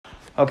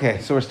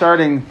Okay, so we're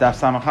starting Daf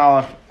Samach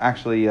Aleph,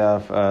 actually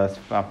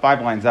 5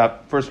 lines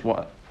up. First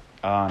one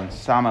on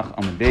Samach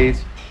Amud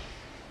Beis,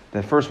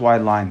 the first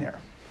wide line there.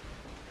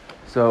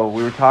 So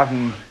we were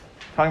talking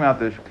about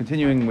this,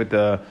 continuing with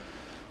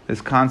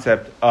this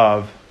concept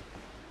of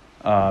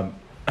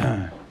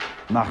machshava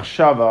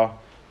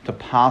to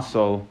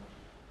pasol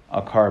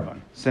a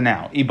carbon. So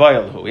now,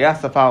 Ibayalhu, we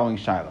asked the following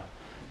shaila.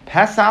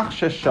 Pesach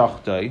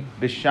sheshachtoi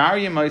b'shar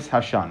yemos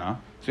hashana.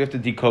 So we have to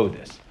decode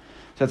this.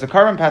 So it's a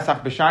carbon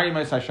Pesach b'shar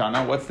yemos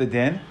hashana. What's the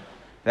din?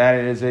 That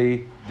it is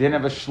a din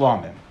of a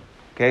shlamim.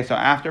 Okay, so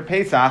after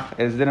Pesach,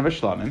 it is a din of a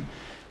shlamim.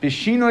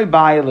 B'shinoi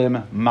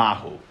ba'ilim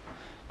mahu.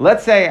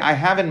 Let's say I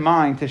have in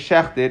mind to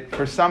shecht it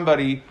for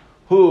somebody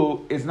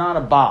who is not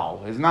a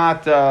baal, is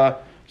not,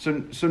 so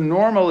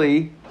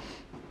normally,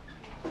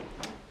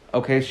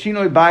 okay,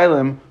 shinoi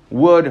ba'ilim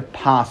would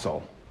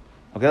pasel.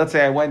 Okay, let's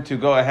say I went to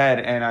go ahead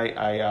and I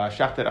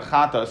shechted a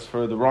chatas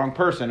for the wrong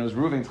person. It was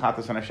Reuven's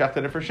chatas, and I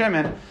shechted it for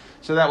Shimon,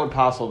 so that would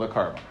pasel the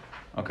carbon.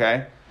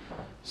 Okay,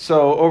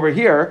 so over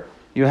here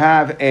you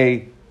have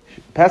a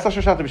Pesach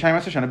shechted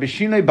b'shayim asashana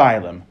b'shinoi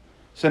ba'ilim.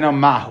 So now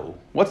mahu.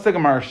 What's the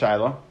Gemara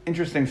shaila?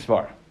 Interesting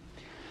svar.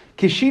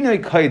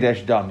 Kishinoi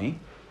kodesh dami.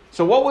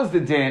 So what was the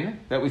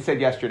din that we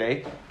said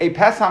yesterday? A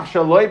Pesach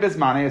shaloi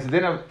bezmane is a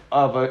din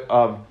of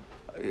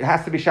it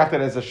has to be shechted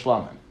as a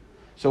shlamim.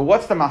 So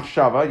what's the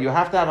machshava? You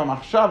have to have a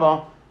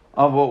machshava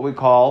of what we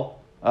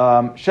call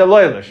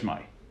shaloi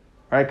lishmai,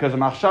 right? Because a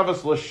machshavas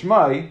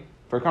lishmai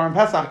for carbon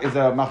Pesach is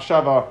a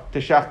machshava to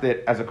shecht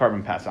it as a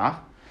carbon Pesach,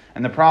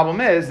 and the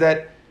problem is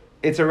that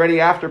it's already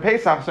after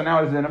Pesach, so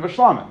now it's in of a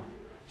shlamim.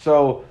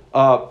 So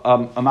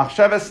a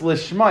machshavas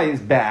lishmai is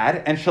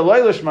bad, and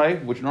shaloi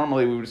lishmai, which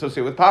normally we would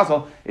associate with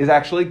pasel, is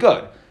actually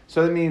good.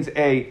 So that means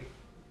a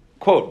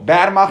quote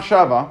bad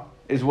machshava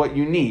is what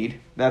you need.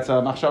 That's a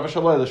machshava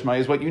shaloi lishmai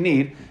is what you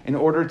need in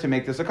order to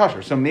make this a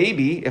kosher. So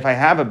maybe if I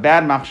have a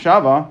bad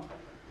machshava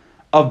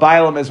of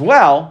bailam as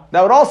well,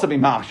 that would also be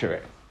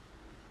machsher.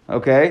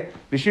 Okay?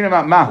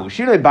 V'shinoi mahu.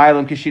 Shinoi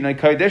bailam kishinoi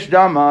kodesh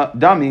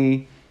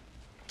dami.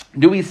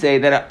 Do we say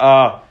that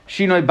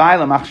shinoi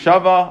bailam,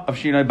 machshava of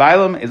shinoi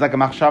bailam is like a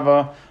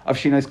machshava of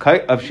shinoi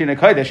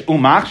kodesh,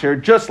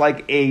 umachsher, just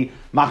like a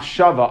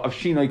machshava of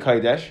shinoi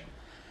kodesh.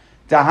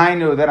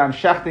 Dahainu, that I'm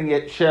shechting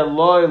it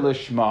sheloi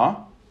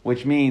lishma,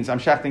 which means I'm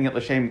shechting it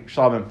l'shem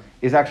shlamim,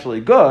 is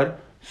actually good.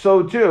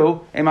 So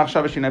too, a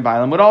machshava shinoi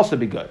bailam would also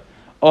be good.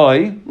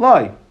 Oi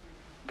loy.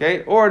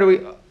 Okay, or do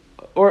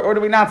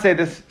we not say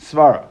this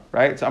svara,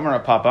 right? So Amar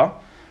Papa.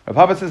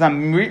 Papa says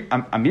Amir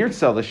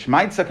tzal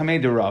l'shmaitza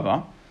kamei de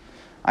Rava.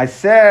 I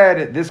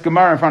said this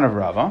Gemara in front of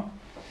Rava,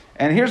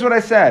 and here's what I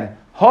said: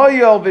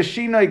 Hoyol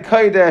v'shinoi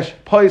kodesh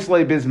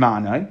poislei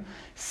bizmanai.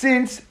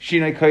 Since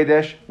shinoi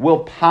kodesh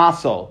will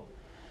pasel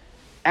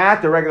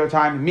at the regular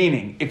time,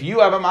 meaning if you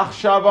have a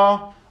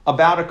machshava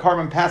about a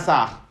carbon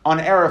Pesach on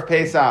Erev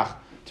Pesach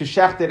to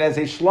shecht it as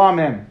a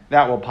shlamim,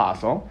 that will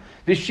pasel.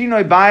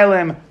 V'shinoi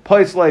bailim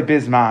poislei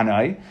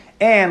bizmanai.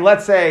 And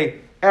let's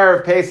say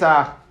Erev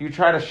Pesach you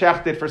try to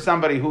shecht it for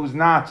somebody who's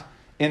not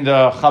in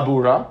the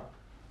chabura.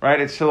 Right,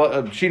 it's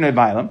shinoi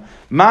bailam.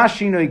 Ma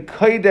shinoi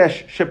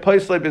kodesh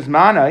shepoislei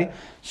bizmanai.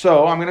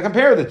 So I'm going to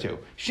compare the two.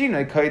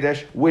 Shinoi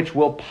kodesh, which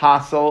will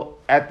pasel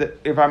at the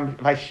if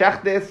I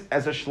shech this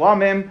as a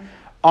shlamim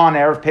on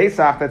erev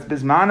Pesach, that's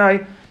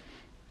bizmanai,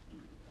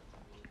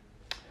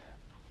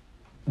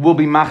 will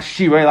be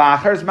machshirei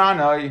la'achar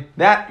zmanai.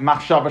 That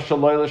machshava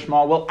shaloi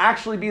lishma will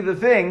actually be the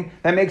thing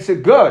that makes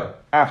it good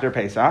after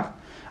Pesach.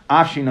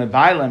 So too,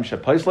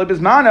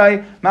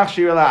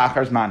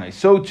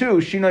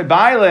 Shinoi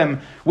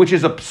Bailim, which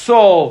is a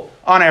psol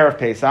on Erev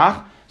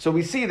Pesach. So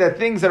we see that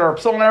things that are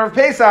psol on Erev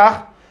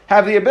Pesach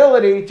have the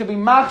ability to be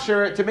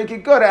machshir, to make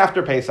it good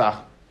after Pesach.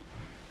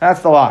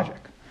 That's the logic.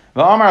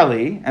 V'amar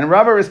li, and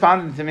Rava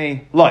responded to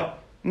me, look,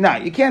 no,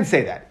 you can't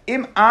say that.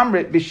 Im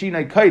amrit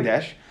b'shinoi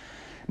kodesh,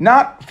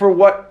 not for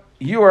what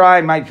you or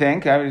I might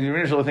think. I was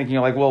initially thinking,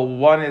 like, well,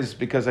 one is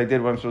because I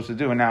did what I'm supposed to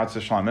do, and now it's a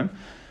shlamim.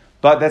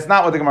 But that's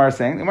not what the Gemara is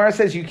saying. The Gemara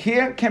says you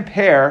can't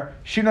compare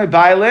Shinoi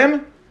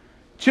Bailim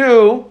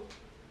to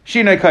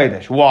Shinoi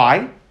Kodesh.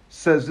 Why?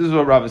 Says this is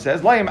what Rava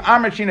says. Laim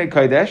Amr Shinoi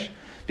Kodesh,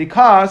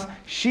 because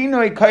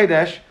Shinoi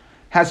Kodesh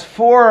has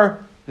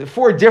four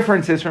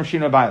differences from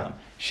Shinoi Bailim.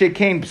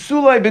 Shekain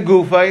Psulai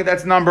Begufay,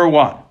 that's number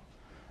one.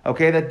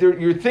 Okay, that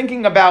you're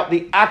thinking about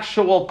the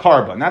actual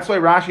carbon. That's why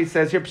Rashi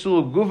says here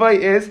Psulai Begufay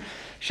is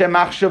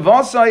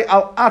Shemachshavasai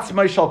al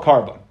Atzmai Shal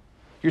Carbon.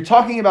 You're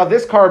talking about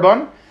this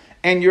carbon,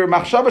 and your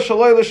machshava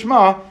shaloi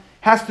lishma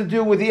has to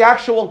do with the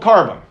actual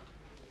carbon,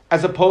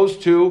 as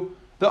opposed to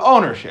the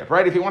ownership,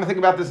 right? If you want to think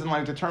about this in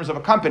like the terms of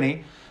a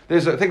company,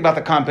 there's a thing about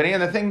the company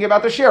and the thing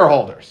about the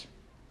shareholders,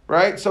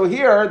 right? So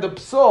here, the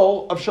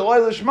psul of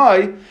shaloi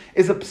lishma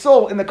is a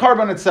psul in the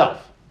carbon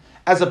itself,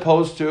 as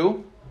opposed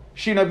to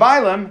shinoi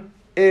bailim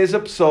is a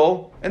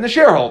psul in the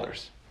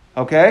shareholders.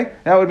 Okay,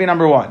 that would be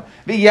number one.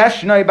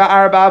 V'yeshnoi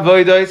ba'arba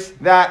avodos.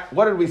 That,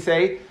 what did we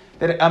say?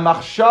 That a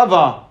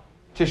machshava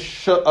to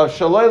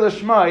shaloi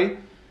lishmai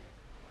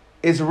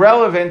is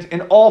relevant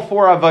in all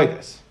four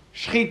avodas: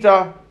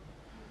 shchita,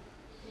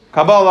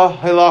 Kabbalah,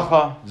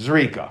 Halacha,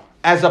 Zrika.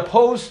 As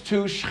opposed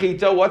to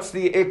Shechita, what's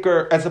the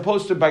Iker? As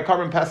opposed to by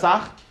Karban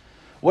Pesach,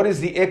 what is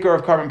the Iker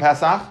of Karban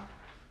Pesach?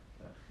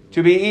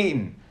 To be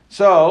eaten.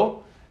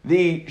 So,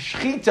 the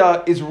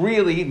Shechita is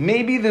really,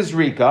 maybe the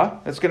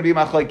Zrika, that's going to be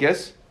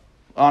Machlekes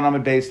on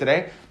Amud Beis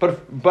today,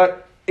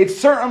 but it's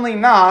certainly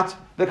not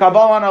the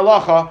Kabbalah and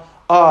Halacha,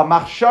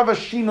 Machshava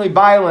Shinoi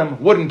Bailim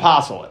wouldn't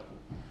passel it.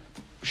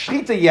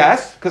 Shechita,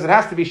 yes, because it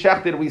has to be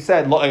shechted, we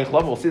said, Lo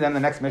Eichlav, we'll see that in the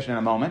next mission in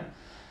a moment.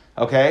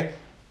 Okay?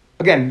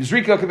 Again,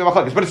 Zrika could be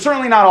Machlekes, but it's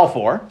certainly not all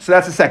four, so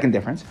that's the second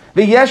difference.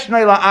 V'yesh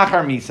Noila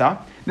Achar Misa,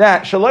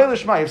 that Shaloi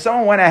Lishmai, if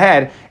someone went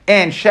ahead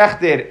and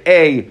shechted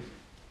a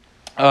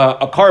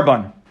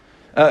carbon,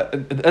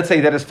 let's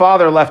say that his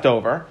father left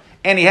over,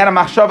 and he had a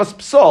machshavas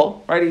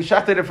psul, right? He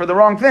shechted it for the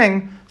wrong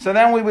thing. So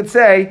then we would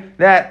say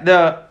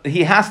that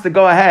he has to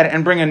go ahead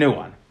and bring a new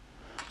one.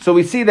 So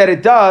we see that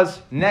it does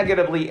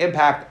negatively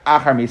impact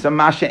achar misa.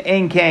 Masha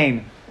ein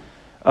kain.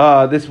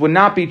 This would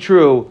not be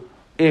true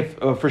if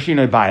for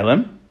shinoi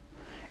bailim.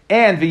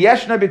 And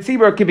v'yeshna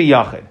b'tzibur kibi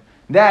yachid.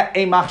 That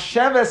a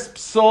machshavas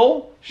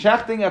psul,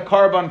 shechting a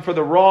carbon for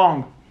the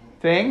wrong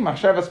thing,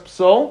 machshavas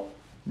psul,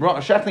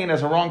 shechting it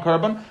as a wrong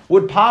carbon,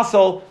 would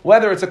passel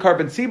whether it's a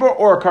carbon tzibur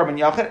or a carbon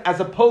yachid, as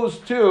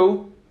opposed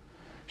to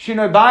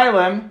shinoi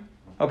bailim.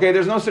 Okay,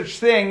 there's no such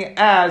thing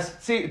as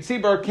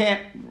tzibur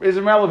is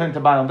irrelevant to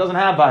bailim, doesn't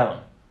have bailim.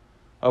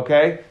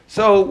 Okay,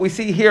 so we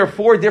see here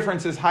four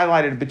differences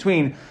highlighted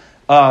between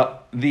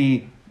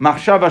the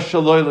machshava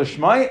shaloi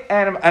l'shmai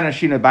and a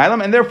shinoi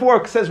bailim, and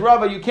therefore says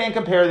Rava, you can't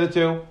compare the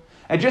two.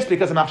 And just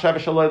because a machshava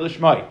shaloi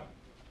l'shmai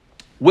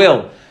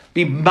will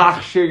be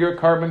machshir your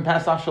carbon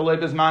pesach shaloi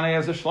bezmanei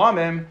as a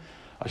shlamim,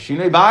 a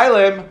shinoi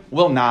bailim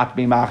will not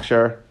be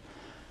machshir.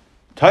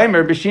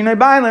 Timer b'shinoi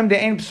bailim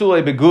de'ein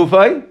psulei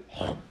begufay.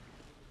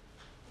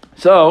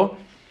 So,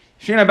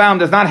 shinoi bailim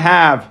does not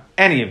have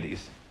any of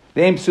these.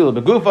 De'ein psulei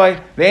begufay,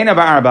 de'ein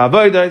ba'arba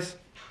avodos.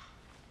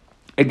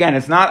 Again,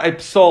 it's not a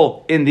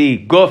psul in the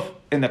guf,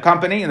 in the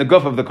company, in the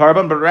guf of the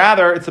carbon, but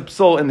rather it's a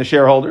psul in the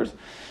shareholders.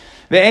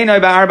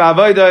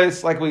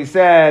 Like we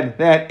said,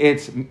 that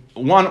it's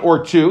one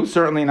or two,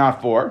 certainly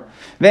not four.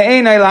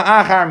 Okay,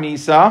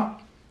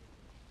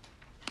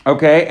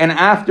 and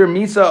after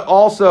Misa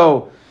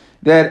also,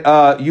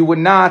 that you would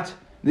not,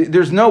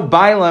 there's no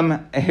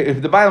Bailam,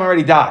 if the Bailam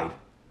already died.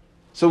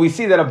 So we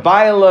see that the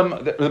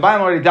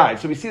Bailam already died.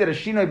 So we see that a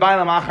Shinoi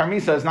Bailam Achar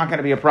Misa is not going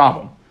to be a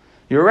problem.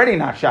 You're already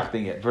not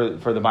shechting it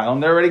for the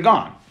Bailam, they're already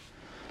gone.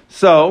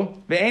 So,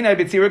 ve'enai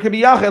b'tzibur could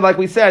be yachid, like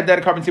we said, that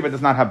a carbon tzibur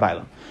does not have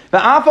bailam. The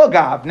afal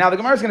gav, now the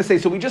Gemara is going to say,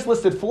 so we just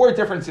listed four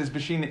differences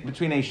between a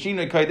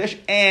shinoi kodesh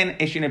and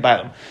a shinoi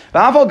bailam. The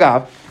afal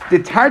gav,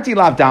 the tarti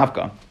lav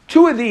davka.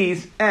 Two of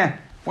these,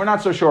 we're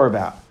not so sure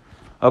about.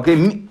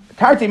 Okay,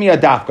 tarti miya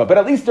davka, but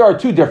at least there are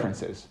two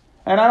differences.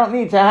 And I don't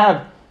need to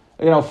have,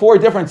 four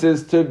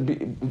differences to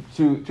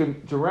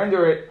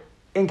render it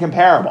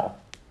incomparable.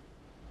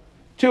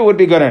 Two would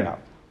be good enough.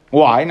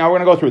 Why? Now we're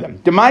going to go through them.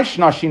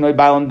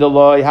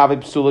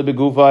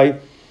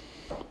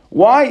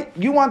 Why?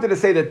 You wanted to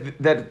say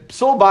that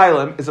psul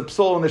bailim is a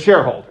psul in the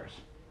shareholders,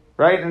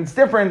 right? And it's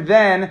different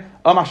than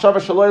a machshava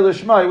shaloi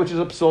l'shmai, which is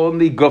a psul in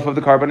the guf of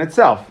the carbon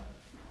itself,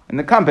 in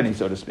the company,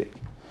 so to speak.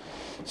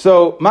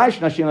 So, it's a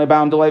machshava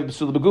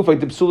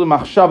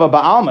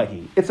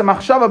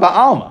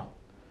ba'alma.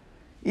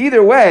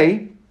 Either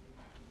way,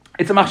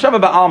 it's a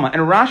machshava ba'alma.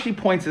 And Rashi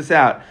points this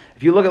out.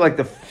 If you look at like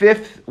the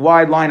fifth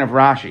wide line of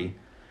Rashi,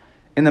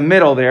 in the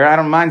middle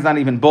there, mine's not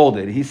even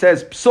bolded. He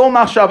says, "Psul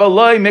machshava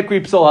loy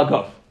mikri psul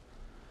haguf."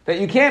 That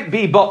you can't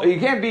be a psul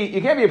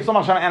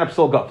machshava and a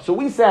psul guf. So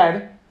we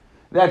said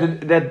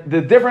that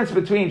the difference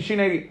between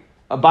shinoi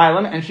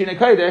bailim and shinoi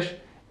kodesh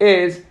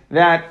is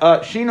that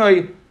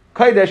shinoi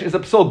kodesh is a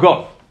psul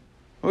guf.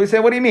 We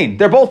say, what do you mean?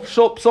 They're both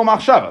psul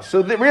machshava.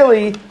 So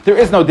really, there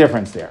is no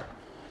difference there.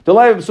 The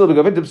life of psul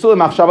guf, the psul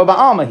machshava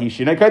ba'alma hi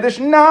shinoi kodesh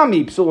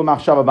nami psul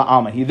machshava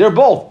ba'alma hi. They're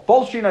both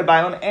shinoi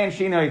bailim and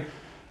shinoi.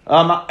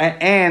 And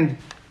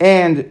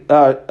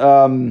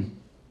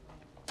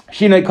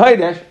Shinoi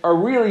Kodesh are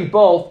really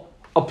both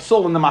a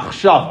psul in the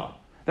machshava.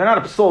 They're not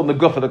a psul in the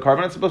guf of the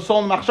carbon, it's a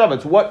psul in the machshava.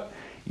 It's what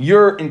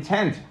your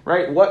intent,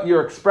 right? What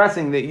you're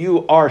expressing that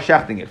you are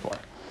shechting it for.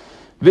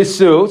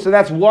 Visu, so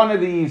that's one of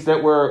these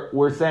that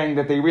we're saying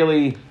that they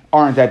really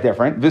aren't that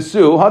different.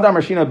 Visu, hadam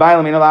Shinoi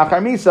Bailam in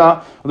achar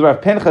misa, the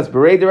Rav Pinchas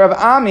berei the Rav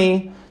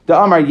Ami,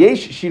 the Amar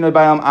yesh Shinoi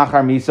Bailam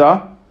achar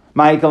misa,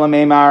 Ma'ikal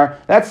Meimar.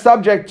 That's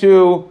subject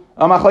to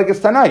Machlekes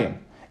Tanayim.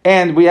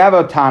 And we have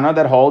a Tana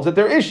that holds that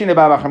there is Shinoi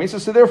Bailam achar misa,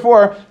 so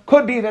therefore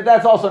could be that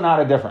that's also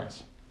not a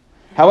difference.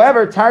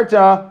 However, Tarti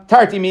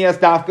Miyas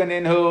Dafka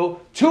Ninhu,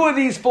 two of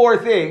these four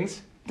things,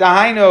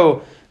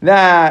 Dahainu,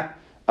 that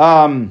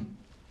Yeshta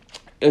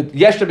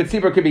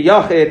B'tzibur could be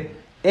Yachid,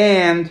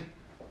 and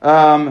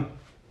Yeshna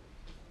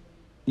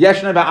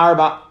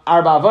Ba'arba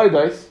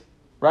Avodos,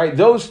 right?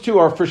 Those two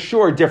are for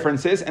sure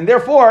differences, and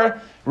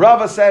therefore,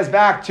 Rava says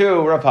back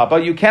to Rav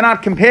Papa, you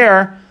cannot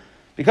compare,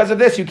 because of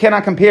this, you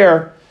cannot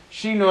compare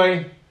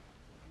Shinoi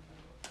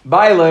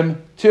Bailim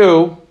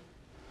to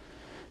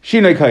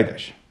Shinoi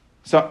Kodesh.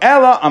 So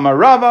Ella Amar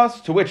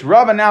Ravas, to which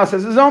Rava now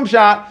says his own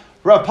shot.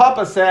 Rav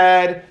Papa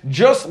said,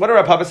 what did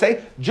Rav Papa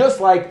say? Just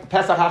like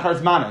Pesach Achar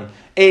Zmanai,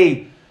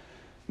 a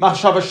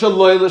machshava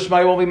shaloi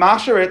lishmai will be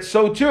machsher it,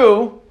 so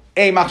too,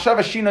 a machshava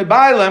shinoi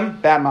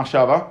bailim, bad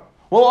machshava,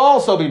 will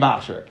also be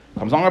machsher.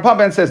 Comes along Rav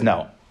Papa and says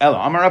no. Elo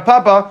Amar Rav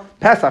Papa,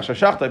 Pesach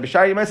shashachta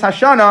b'shar yimais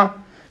hashana,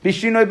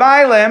 b'shinoi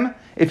bailim,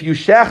 if you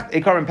shecht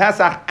a korban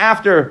Pesach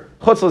after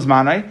chutz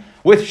l'zmanai,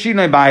 with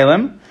shinoi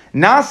bailim,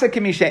 nasa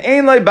kimisha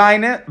ein loy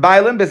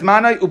bailim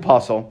bizmanai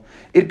upasol.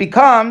 It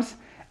becomes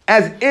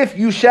as if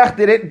you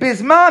shechted it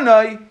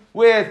bizmanai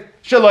with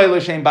shaloi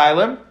l'shem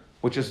bailim,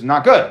 which is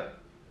not good.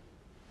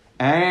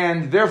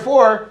 And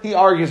therefore, he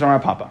argues on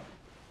Rav Papa.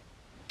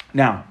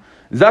 Now,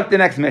 zak the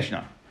next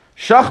Mishnah.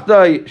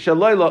 Shachdai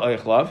shaloi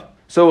la'oichlav.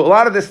 So a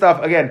lot of this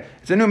stuff, again,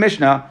 it's a new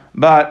Mishnah,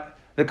 but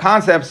the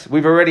concepts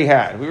we've already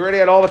had. We've already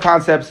had all the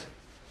concepts,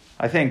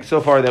 I think, so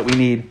far that we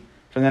need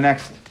for the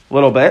next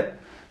little bit.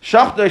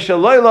 Shachdai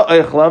shaloi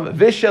la'oichlav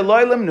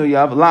v'shaloi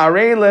lemnuyav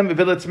la'areilim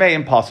v'litzmei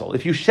impossible.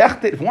 If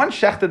one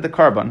shechted the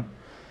korban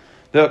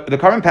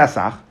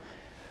Pesach,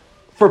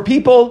 for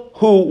people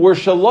who were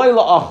shaloi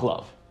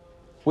la'achlav,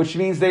 which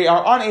means they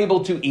are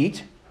unable to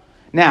eat.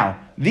 Now,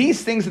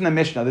 these things in the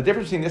Mishnah, the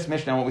difference between this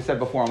Mishnah and what we said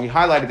before, and we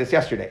highlighted this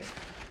yesterday.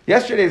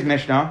 Yesterday's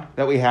Mishnah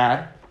that we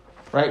had,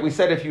 right, we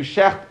said if you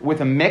shecht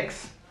with a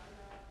mix,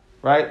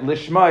 right,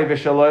 lishmai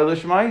v'shaloi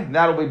lishmai,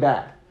 that'll be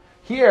bad.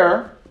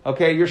 Here,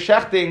 okay, you're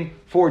shechting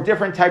for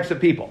different types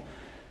of people.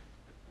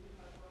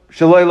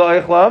 Shaloi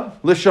la'ichlav,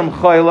 lisham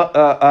shaloi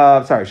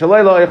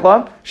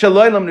la'ichlav,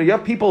 shaloi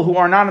lamnuyav, people who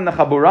are not in the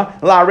chabura,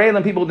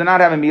 la'areilim, people who do not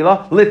have a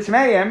milah,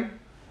 litzmeim.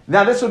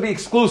 Now this would be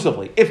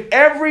exclusively. If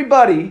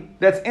everybody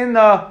that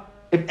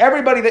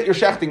you're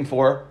shechting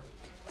for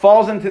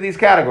falls into these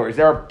categories,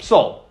 they're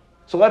psul.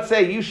 So let's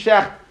say you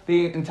shecht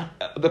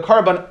the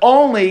korban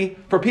only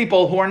for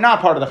people who are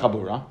not part of the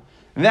chabura,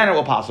 then it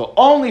will possible.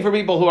 Only for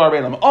people who are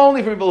reilim,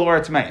 only for people who are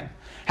tzmeim.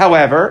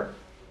 However,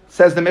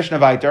 says the Mishnah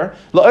Vayter,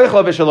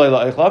 la'ichlav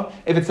v'shaloi la'ichlav,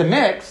 if it's a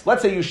mix,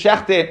 let's say you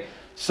shecht it,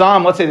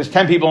 let's say there's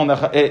 10 people in the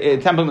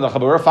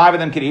chabura, 5 of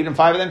them can eat and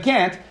 5 of them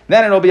can't,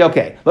 then it'll be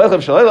okay.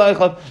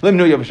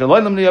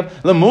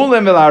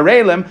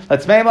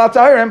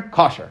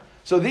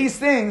 So these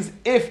things,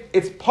 if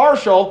it's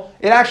partial,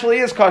 it actually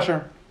is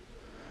kosher.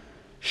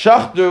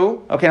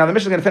 Shachdu, okay, now the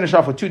Mishnah is going to finish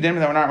off with 2 dinim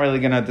that we're not really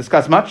going to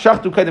discuss much.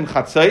 Shachdu kaidim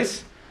chatzais,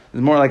 this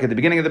is more like at the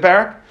beginning of the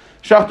parak.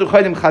 Shachdu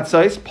kaidim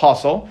chatzais,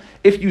 pasol.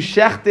 If you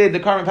shechted the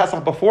korban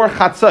Pesach before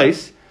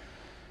chatzais,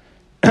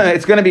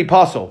 it's going to be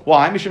possible.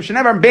 Why? Mishum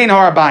shenever bein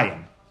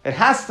harabayim. It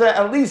has to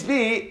at least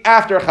be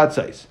after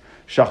chatzos.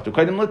 Shachtu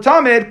kaidim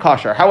l'tamid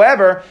kosher.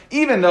 However,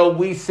 even though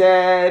we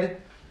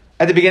said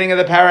at the beginning of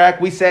the parak,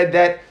 we said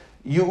that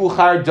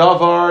yu'uchar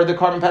davar, the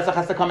korban Pesach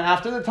has to come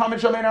after the tamid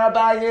shel bein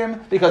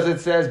harabayim, because it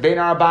says bein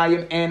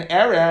harabayim and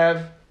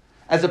erev,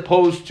 as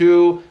opposed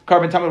to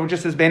korban tamid which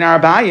just says bein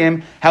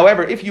harabayim.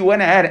 However, if you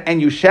went ahead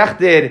and you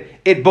shechted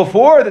it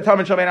before the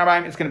tamid shel bein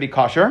harabayim, it's going to be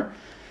kosher.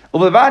 A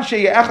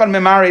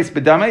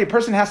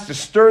person has to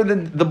stir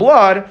the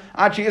blood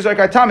so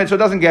it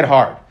doesn't get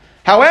hard.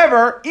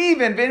 However,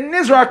 even bin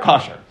nizrak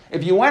kosher,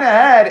 if you went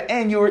ahead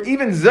and you were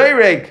even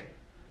zayrek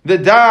the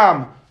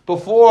dam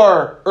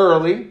before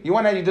early, you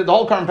went ahead and you did the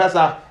whole korban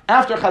Pesach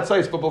after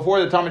chatzos, but before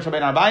the tamid shel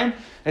bein harabayim,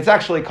 it's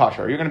actually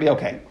kosher. You're going to be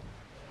okay.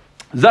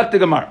 Zak the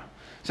Gemara.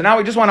 So now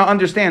we just want to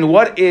understand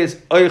what is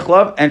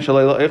oichlav and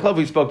shaloi la'oichlav.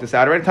 We spoke this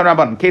out already.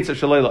 Tanrabanan ketza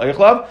shaloi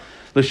la'oichlav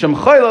l'shem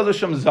chayla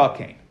l'shem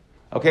zakein.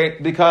 Okay,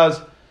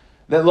 because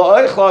the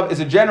la'oichlav is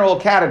a general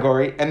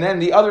category, and then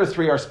the other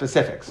 3 are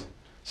specifics.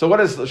 So what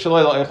does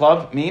shaloi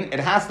la'oichlav mean? It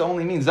has to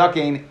only mean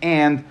zakein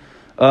and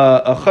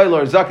a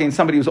chayla or zakein,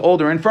 somebody who's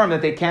older and infirm,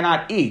 that they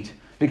cannot eat.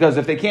 Because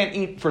if they can't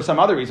eat for some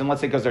other reason, let's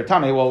say because they're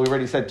tamei, well, we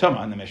already said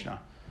tumah in the Mishnah.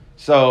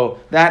 So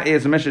that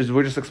is the Mishnah.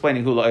 We're just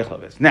explaining who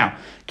la'oichlav is. Now,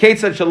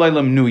 ketzad shaloi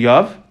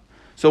lamnuyav.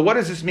 So what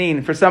does this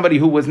mean for somebody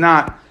who was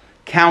not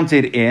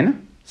counted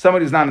in?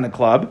 Somebody who's not in the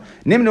club.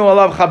 Nimnu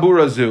alav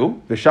chabura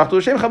zu, v'shachtu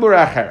l'shem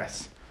chabura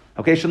acheres.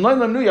 Okay, shaloi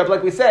lamnuyav,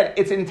 like we said,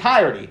 it's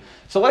entirety.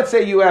 So let's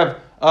say you have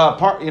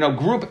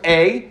group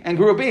A and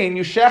group B, and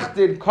you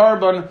shechted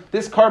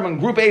this korban,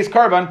 group A's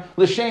korban,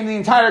 l'shem the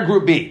entire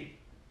group B.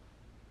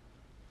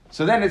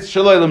 So then it's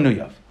shaloi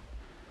lamnuyav.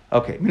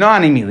 Okay,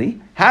 minani mili.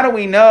 How do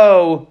we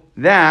know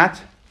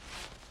that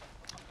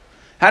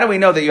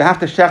you have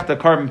to shecht the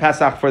korban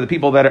Pesach for the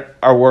people that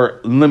were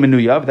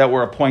limenuyav, that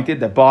were appointed,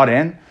 that bought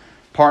in?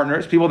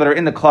 Partners, people that are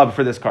in the club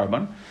for this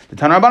korban. The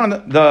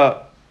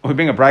Tanarabban, we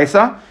bring a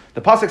brisa.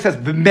 The pasuk says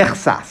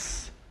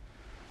v'mechsas,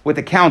 with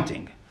the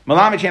counting.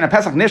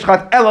 Pesach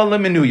nishchat ela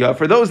lemenuya,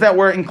 for those that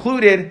were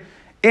included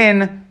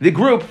in the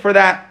group for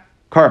that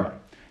korban.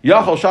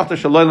 Yachol shachta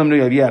shaloi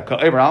lemenuya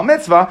ka'ever al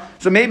mitzvah.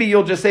 So maybe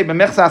you'll just say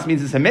v'mechsas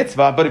means it's a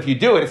mitzvah, but if you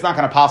do it, it's not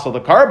going to passel the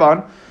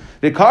korban.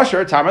 The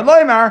kosher tamar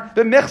loymar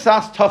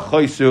v'mechsas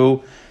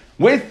tachoisu.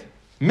 With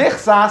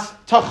mechsas,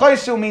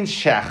 tachoisu means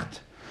shecht.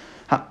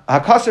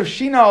 Hakasav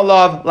shina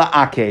alav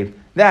la'akev.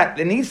 That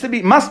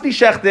it must be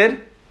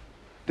shechted.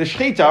 The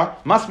shechita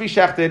must be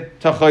shechted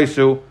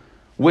tachoisu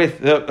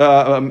with the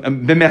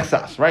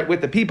b'mechsas, right?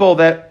 With the people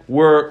that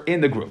were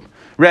in the group.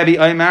 Rabbi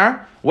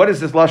Omer, what is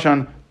this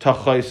lashon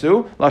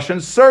tachaisu? Lashon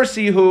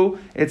sursihu.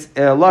 It's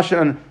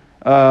lashon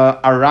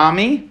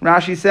arami.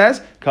 Rashi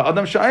says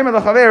ka'adam sha'ayim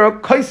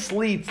lechaveru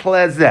kaisli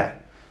tlezeh.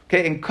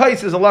 Okay, and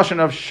kais is a lashon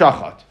of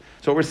shachat.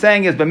 So what we're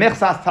saying is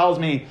b'mechsas tells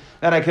me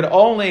that I could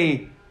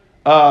only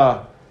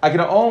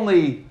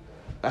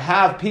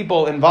have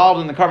people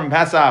involved in the Karban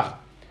Pesach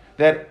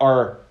that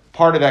are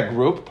part of that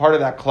group, part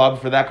of that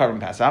club for that Karban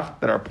Pesach,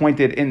 that are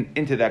appointed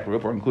into that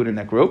group or included in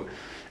that group.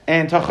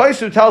 And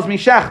Tachaisu tells me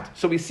shecht.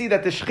 So we see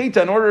that the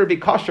shechita, in order to be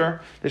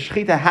kosher, the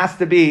shechita has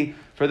to be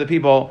for the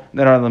people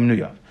that are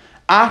lemnuyav.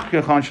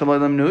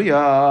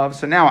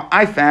 So now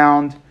I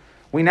found,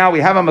 we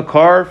have a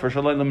makar for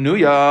shalei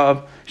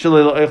lemnuyav,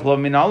 shalei le'echlav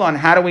minala. And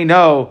how do we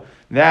know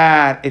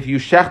that if you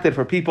shechted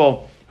for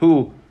people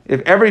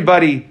if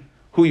everybody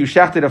who you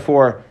shechted it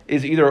for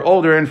is either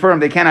old or infirm,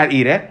 they cannot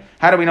eat it?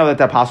 How do we know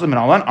that passes?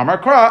 Minalan Amar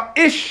Kra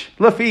Ish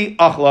Lafi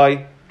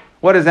Achlai.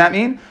 What does that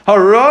mean?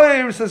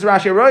 Says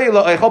Rashi.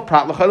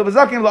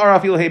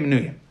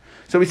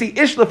 So we see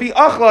Ish Lafi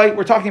Achlai.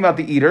 We're talking about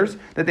the eaters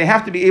that they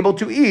have to be able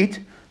to eat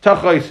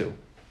tachaisu.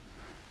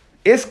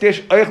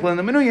 Iskish Eichlin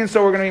the Menuyin.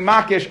 So we're going to be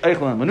Makish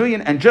Eichlin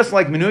Menuyin, and just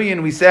like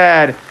Menuyin, we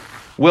said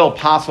will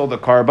passel the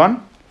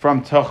karban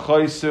from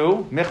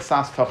tachaisu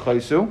michsas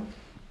tachaisu.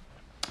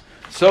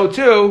 So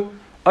too,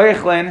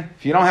 Eichlin,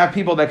 if you don't have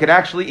people that could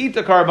actually eat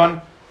the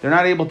karban, they're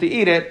not able to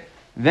eat it,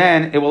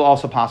 then it will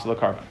also pass the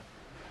karban.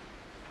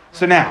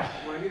 So now,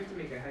 why do you have to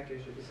make a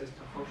hekesh if it says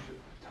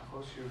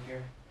tachosu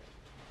here?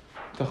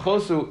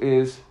 Tachosu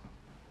is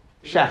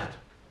shecht.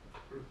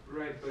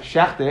 Right, but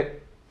Shecht it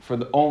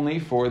only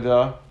for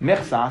the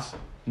michsas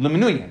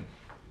lemnuyin.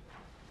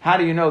 How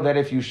do you know that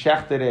if you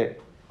shechted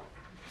it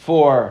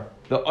for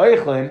the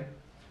Eichlin,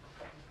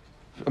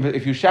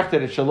 if you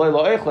shechted it shaloi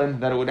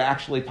la'eichlin, that it would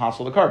actually pass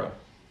the karban?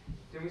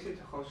 Didn't we say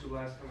tachosu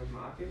last time with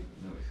ma'akiv?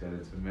 No, we said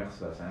it's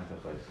mechsas and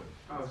tachaisu.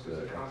 Oh, so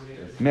it's a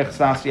combination.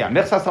 Michsas, yeah.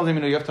 Michsas tells me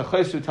menuyav.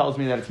 Tachosu tells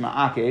me that it's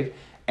ma'akev,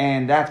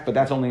 but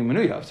that's only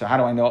menuyav. So how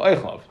do I know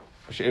eichlav?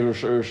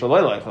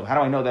 Shaloi la'eichlav. How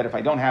do I know that if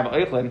I don't have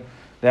eichlin,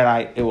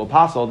 that it will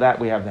passel? That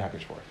we have the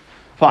hekesh for it.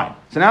 Fine.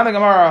 So now the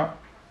Gemara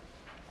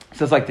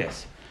says like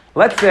this.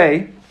 Let's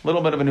say a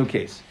little bit of a new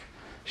case.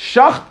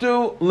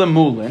 Shachtu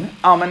lemulin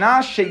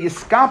almana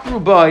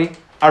sheyiskapru boy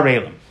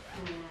arelim.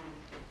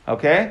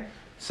 Okay,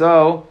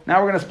 so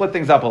now we're going to split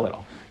things up a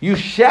little. You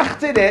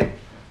shechted it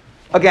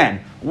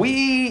again.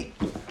 We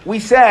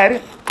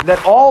said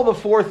that all the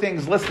four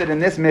things listed in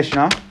this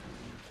Mishnah,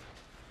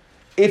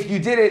 if you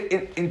did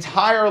it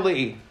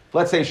entirely,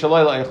 let's say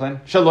shaloi la'eichlin,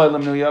 shaloi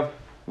lemnuyav,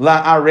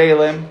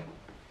 la'arelim,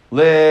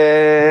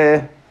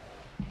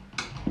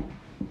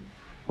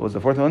 what was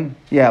the fourth one?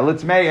 Yeah,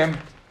 litzmeim.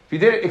 If you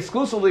did it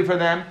exclusively for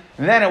them,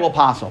 then it will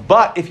passel.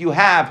 But if you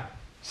have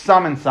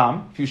some and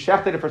some, if you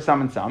shechted it for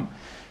some and some,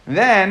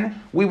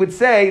 then we would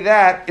say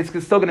that it's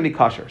still going to be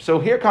kosher. So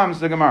here comes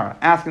the Gemara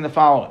asking the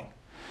following.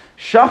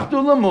 Shachtu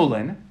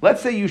lemulin,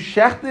 let's say you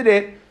shechted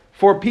it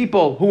for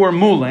people who are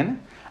mulin,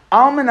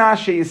 al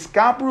menashe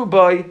yiskapru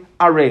boy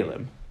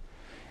arelim.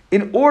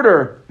 In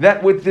order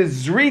that with the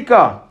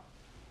zrika,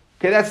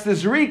 okay, that's the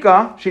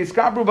zrika,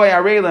 sheyiskapru boy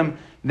arelim,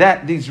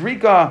 that the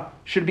zrika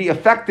should be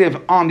effective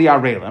on the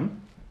arelim.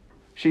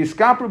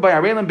 Sheyiskapru by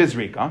arelim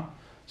bizrika.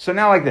 So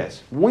now like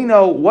this, we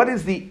know what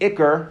is the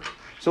ikr.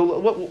 So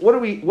what do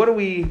we?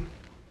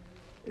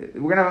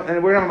 We're gonna have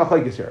a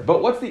machlokes here.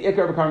 But what's the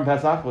ikr of a Karban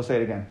Pesach? We'll say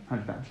it again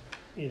 100 times.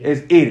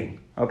 Is eating.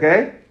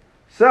 Okay.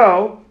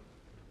 So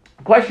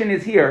the question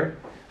is here.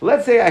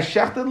 Let's say I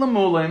shechted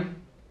lemulin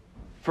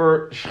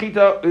for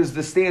shchita is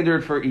the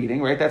standard for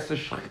eating, right? That's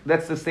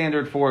the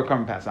standard for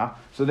Karban Pesach.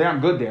 So there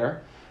I'm good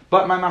there.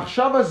 But my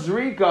machshava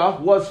zrika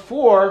was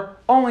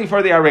only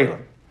for the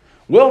arelim.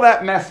 Will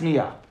that mess me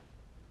up?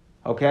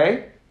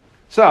 Okay?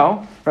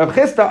 So, Rav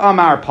Chisda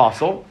Amar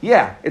Pasel,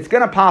 yeah, it's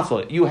going to pasel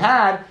it. You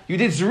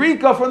did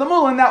Zrika for the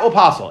mulin, that will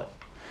pasel it.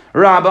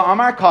 Rabba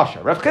Amar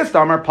Kasha, Rav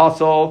Chisda Amar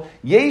Pasel,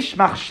 Yesh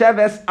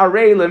Machsheves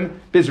Arelim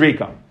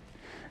Bizrika.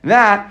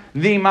 That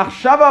the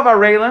Machshava of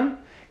Arelim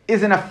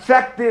is an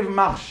effective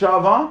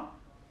Machshava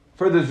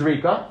for the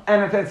Zrika,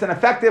 and if it's an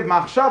effective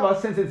Machshava,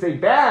 since it's a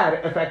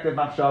bad effective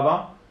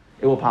Machshava,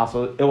 it will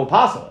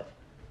pasel it.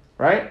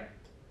 Right?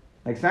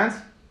 Make sense?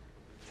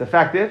 It's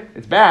effective,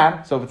 it's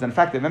bad, so if it's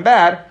effective and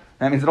bad,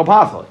 that means it'll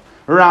pasel it.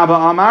 Rabba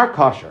Amar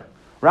kosher.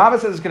 Rabba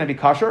says it's going to be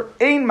kosher.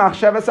 Ein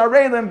machshavas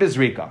arelim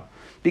bizrika.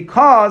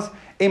 Because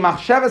a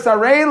machshavas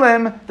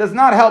arelim does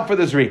not help for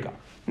the zrika.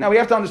 Now we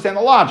have to understand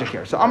the logic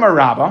here. So Amar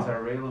Rabba. Is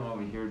arelim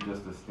over here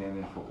just a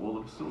stand-in for all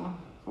of psulim?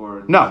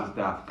 Or No,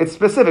 it's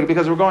specific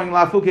because we're going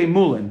lafuke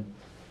mulin.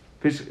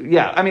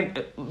 Yeah, I mean,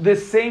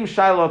 this same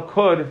shiloh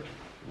could...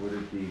 Would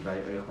it be by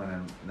Eichlin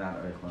and not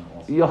Eichlin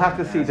also? You'll have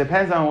to see.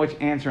 Depends on which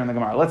answer in the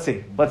Gemara. Let's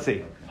see.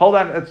 Okay. Hold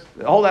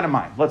that in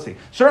mind. Let's see.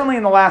 Certainly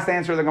in the last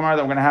answer of the Gemara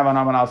that we're going to have on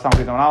Aman Al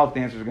Samkei Aman Aleph,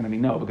 the answer is going to be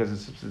no because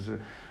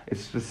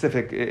it's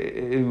specific.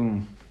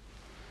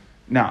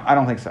 No, I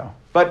don't think so.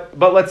 But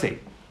let's see.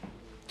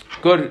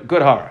 Good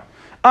hara.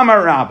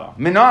 Amar Rabba.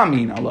 Mina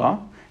amin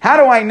Allah. How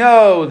do I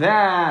know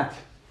that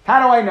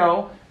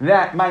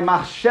my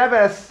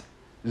machsheves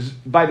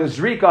by the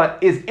zrika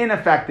is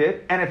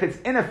ineffective? And if it's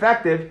an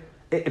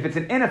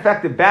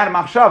ineffective bad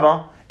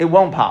machshava, it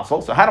won't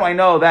passel. So how do I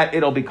know that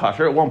it'll be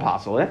kosher? It won't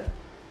passel it.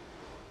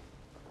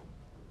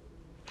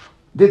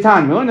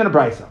 Ditan, we learned in a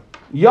brisa.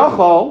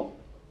 Yachol.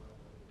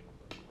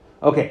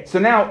 Okay, so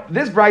now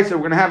this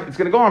brisa it's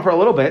going to go on for a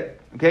little bit.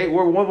 Okay,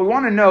 what we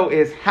want to know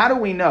is how do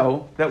we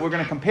know that we're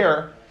going to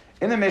compare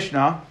in the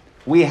Mishnah?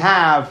 We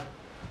said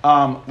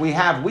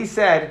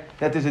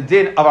that there's a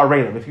din of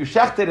arelim. If you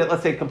shechted it,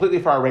 let's say completely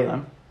for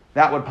arelim,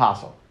 that would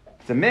passel.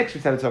 It's a mix.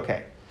 We said it's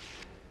okay.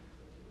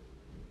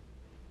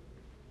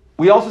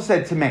 We also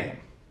said tameim.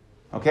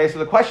 Okay, so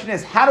the question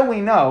is, how do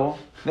we know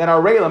that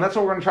arelim? That's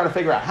what we're going to try to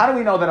figure out. How do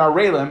we know that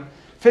arelim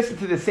fits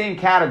into the same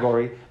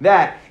category?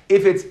 That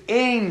if you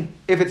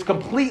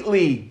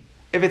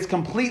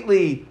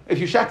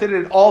shechted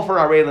it all for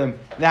arelim,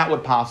 that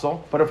would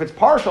passel. But if it's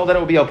partial, then it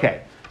would be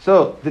okay.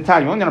 So the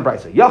time you're going to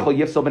brisa.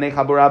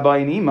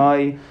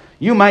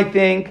 You might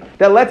think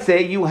that let's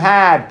say you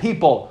had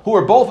people who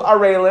were both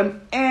arelim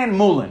and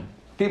mulin,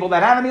 people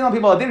that had a milah,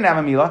 people that didn't have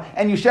a milah,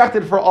 and you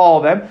shechted for all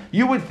of them.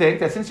 You would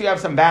think that since you have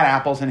some bad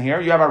apples in here,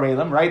 you have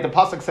arelim, right? The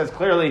pasuk says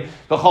clearly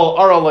the whole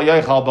aral lo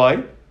yochal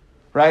boy,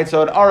 right?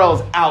 So an aral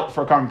is out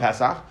for Karban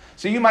Pesach.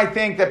 So you might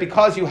think that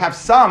because you have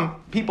some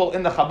people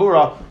in the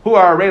chabura who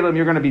are arelim,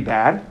 you're going to be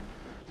bad.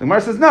 The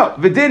Gemara says no.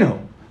 V'dinu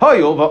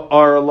hoyul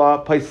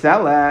v'arla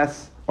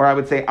paiseles. Or I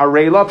would say,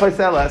 arela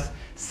paiseles,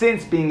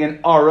 since being an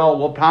aral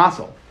will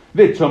passel.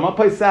 Vituma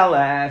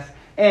paiseles,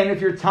 and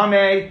if you're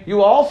tameh,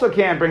 you also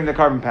can't bring the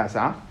Karban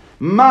Pesach.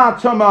 Ma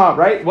tuma,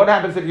 right? What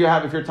happens if you're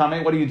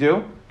tameh? What do?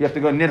 You have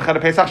to go nidcha to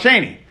Pesach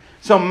sheni.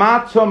 So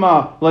ma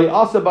tuma loy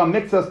asaba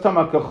mixas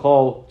tuma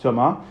kechol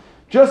tuma.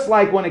 Just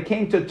like when it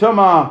came to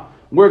tuma,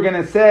 we're going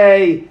to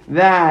say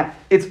that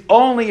it's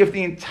only if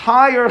the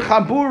entire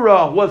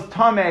chabura was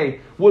tameh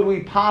would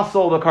we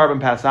passel the Karban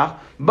Pesach.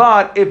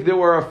 But if there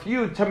were a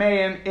few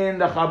tameim in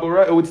the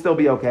chabura, it would still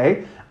be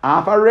okay.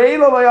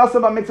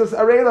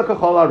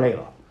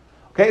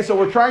 Okay, so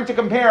we're trying to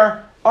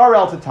compare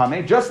arel to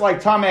tameh. Just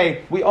like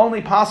tameh, we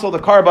only passel the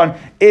karban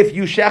if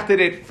you shechted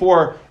it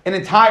for an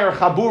entire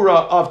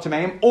chabura of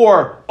tameim,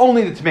 or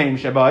only the tameim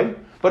shebai.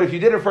 But if you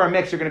did it for a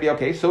mix, you're going to be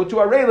okay. So to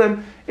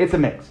arelim, it's a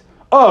mix.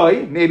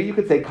 Oy, maybe you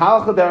could say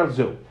kal chader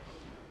zu.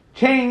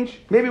 Change.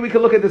 Maybe we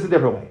could look at this a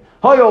different way.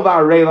 Hoyol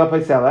va'arela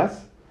paiseles.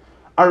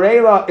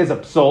 Arela is a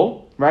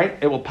psol, right?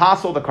 It will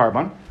passel the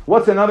karban.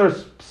 What's another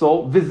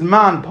psol?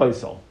 Vizman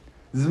paisel.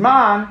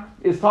 Zman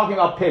is talking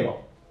about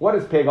pigel. What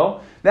is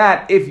pigel?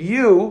 That if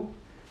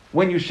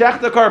when you shech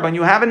the karban,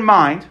 you have in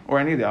mind, or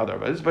any of the other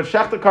others, but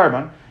shech the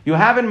karban, you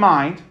have in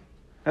mind.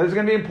 Now this is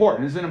going to be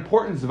important. This is an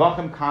important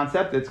zvachim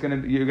concept you're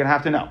going to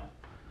have to know.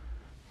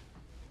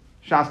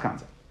 Shas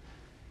concept.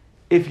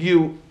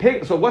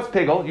 So what's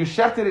pigel? You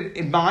shechted it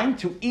in mind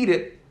to eat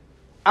it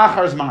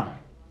achar zmanai.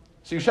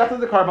 So you shechted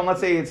the karban, let's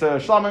say it's a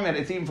shlamim and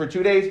it's eaten for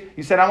 2 days.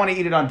 You said, I want to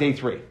eat it on day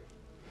 3.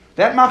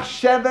 That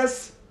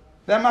machshava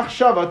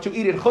to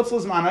eat it chutz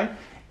l'zmanai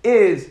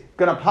is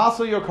going to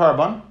passel your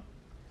karban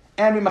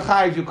and be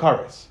machayiv you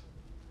kares.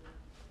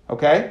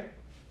 Okay?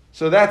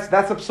 So that's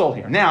a psol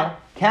here. Now,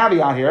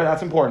 caveat here,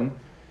 that's important.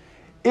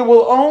 It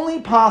will only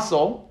be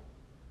machayiv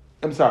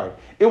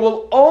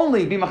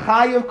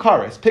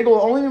kares. Pig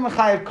will only be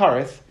machayiv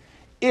kares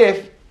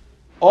if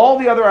all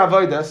the other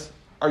avodas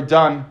are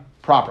done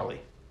properly.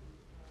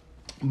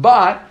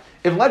 But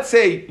if, let's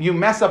say, you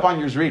mess up on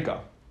your zrika,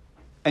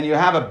 and you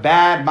have a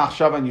bad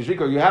machshava on your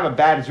zrika, or you have a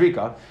bad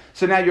zrika,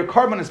 so now your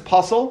karban is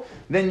puzzle,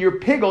 then your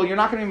pigel, you're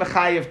not going to be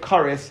mechayiv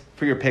karis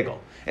for your pigel.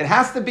 It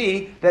has to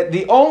be that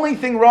the only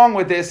thing wrong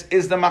with this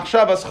is the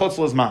machshavas chutz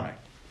l'zmanai.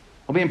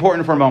 Will be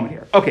important for a moment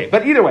here. Okay,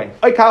 but either way,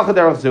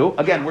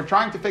 again, we're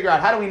trying to figure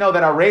out how do we know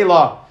that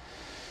arela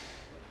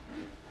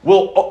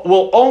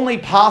will only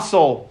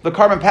passel the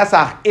Karban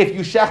Pesach if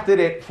you shechted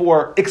it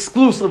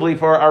exclusively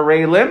for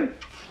arelim.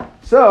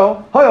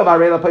 So, hoyov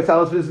arela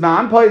paiselos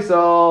v'zman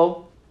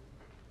paisel,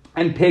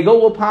 and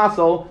pigel will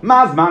passel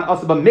mazman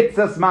asaba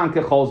mitzasman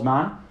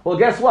kecholzman. Well,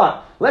 guess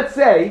what? Let's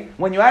say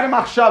when you add a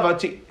machshava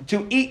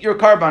to eat your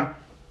karban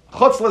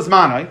chutz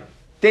l'zmanai,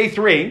 day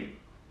 3,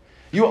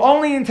 you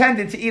only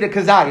intended to eat a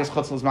kazayas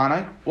chutz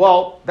l'zmanai.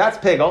 Well, that's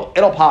pigel.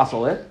 It'll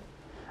passel it.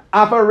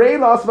 Af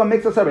arela asaba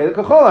mitzas arela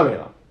kechol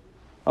arela.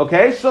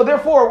 Okay, so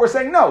therefore we're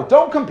saying no.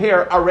 Don't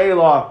compare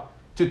arela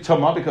to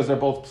tuma because they're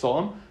both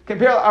psulim.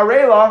 Compare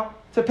arela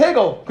to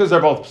pigel because they're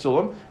both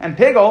psulim, and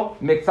pigel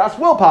mitzas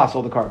will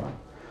passel the karban.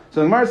 So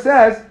the Gemara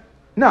says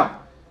no.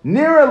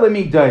 Nira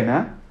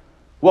limidaina.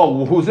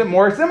 Well, who's it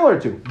more similar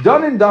to?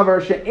 Danin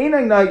davar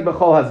she'enay nag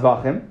b'chol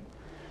hazvachim.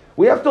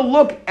 We have to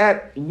look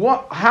at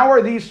how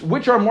are these,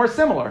 which are more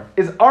similar.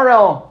 Is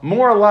RL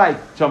more like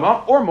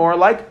tuma or more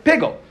like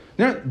pigel?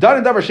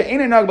 Danin davar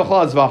she'enay nag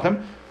b'chol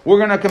hazvachim. We're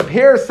going to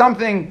compare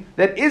something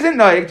that isn't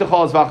naig to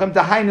chol hazvachim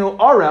to hainu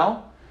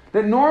RL.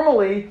 That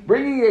normally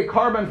bringing a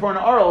karban for an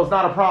RL is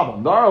not a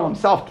problem. The RL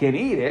himself can't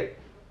eat it,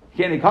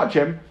 can't eat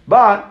kachim,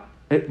 but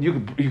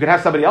you could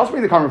have somebody else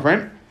bring the karban for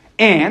him.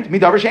 And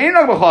midavar she'ein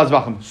nag b'chol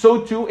azvachim.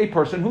 So too a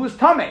person who is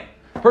tameh.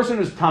 Person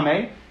who's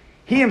tameh,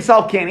 he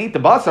himself can't eat the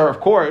basar, of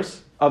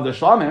course, of the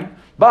shlamim,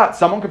 but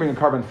someone can bring a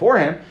carbon for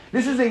him.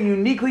 This is a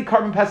uniquely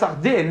carbon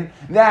pesach din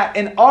that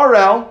an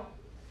arel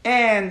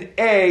and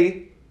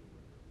a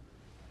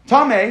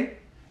tameh,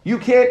 you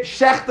can't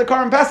shech the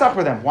carbon pesach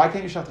for them. Why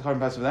can't you shech the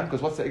carbon pesach for them?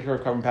 Because what's the ikar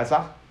of carbon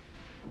pesach?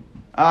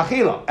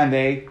 Achila, and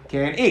they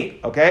can't eat.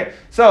 Okay,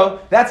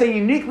 so that's a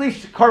uniquely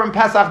carbon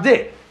pesach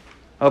din.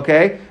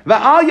 Okay,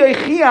 va'al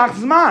yoichiach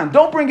zman.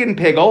 Don't bring it in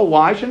pigel.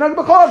 Why?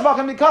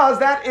 Because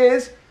that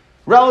is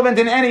relevant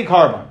in any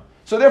carbon.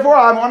 So therefore,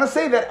 I want to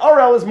say that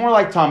arel is more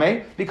like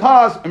tameh,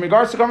 because in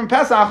regards to carbon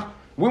pesach,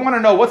 we want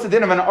to know what's the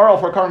din of an arel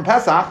for carbon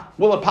pesach.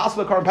 Will it pass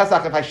the carbon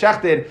pesach if I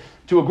shechted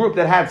to a group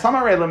that had some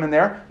arelim in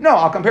there? No,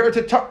 I'll compare it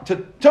to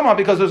tumah,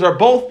 because those are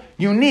both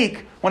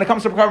unique when it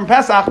comes to carbon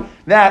pesach,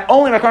 that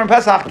only by carbon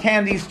pesach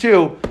can these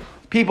two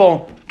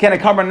people, can a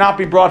carbon not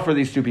be brought for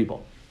these two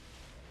people.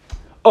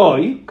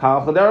 Oi,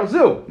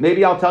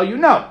 maybe I'll tell you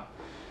no.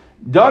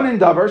 Done in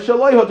davar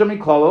shaloi hoter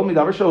miklolo,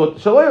 midavar shaloi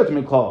hoter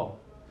miklolo.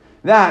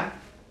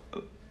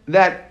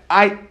 That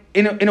I,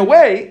 in a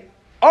way,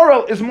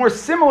 arel is more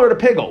similar to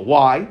pigel.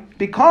 Why?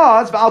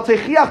 Because v'al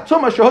techiach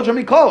tumah shehoter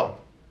miklolo.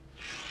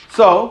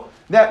 So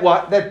that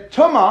what? That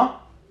tumah,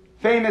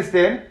 famous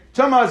din,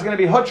 tumah is going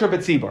to be hotra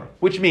b'tzibur,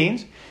 which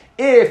means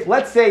if,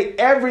 let's say,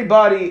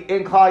 everybody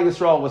in Klal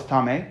Yisrael was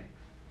tameh,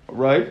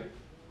 right?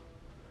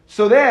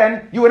 So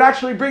then you would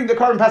actually bring the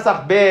carbon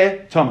pesach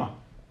be-tumah.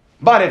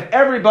 But if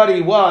everybody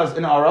was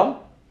an arel,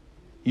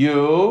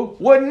 you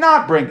would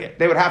not bring it.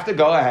 They would have to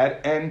go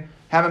ahead and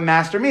have a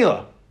master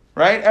milah,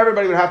 right?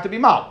 Everybody would have to be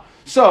mal.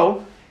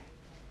 So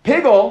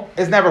pigel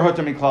is never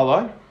hoter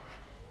miklala,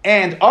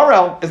 and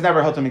arel is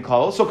never hoter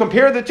miklala. So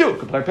compare the two.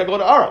 Compare pigel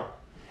to arel,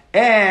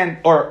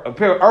 or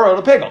compare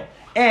arel to pigel.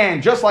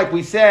 And just like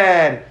we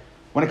said,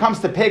 when it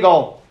comes to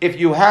pigel, if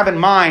you have in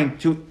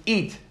mind to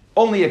eat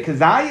only a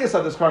kazayas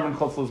of this carbon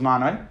chutz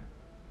l'zmanai,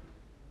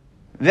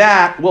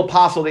 that will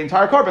passel the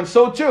entire carbon.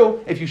 So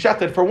too, if you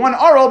shechted for one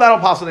arel, that'll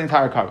passel the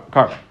entire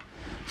carbon.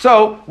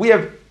 So we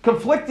have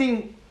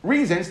conflicting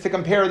reasons to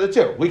compare the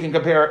two. We can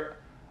compare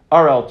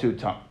arel to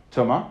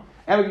tumah,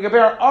 and we can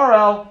compare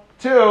arel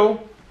to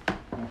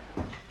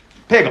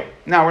pigel.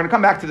 Now we're going to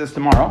come back to this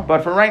tomorrow,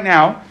 but for right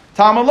now,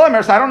 Talmud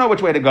Lomer, so I don't know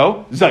which way to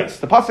go. Zeis.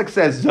 The pasuk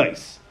says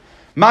Zeis.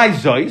 My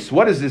Zeis.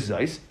 What is this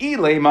Zeis?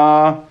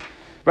 Ilema.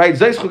 Right,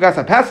 Zeis chugas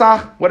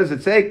ha-pesach, what does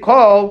it say?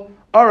 Kol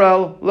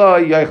arel lo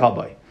yoichal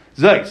bay.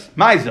 Zeis,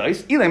 my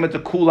Zeis, ilem et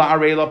kula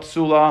arela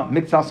psula,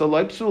 mitzasa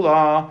loy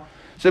psula.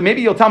 So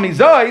maybe you'll tell me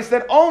Zeis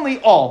that only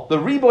all, the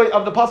reboy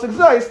of the pasuk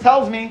Zeis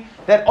tells me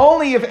that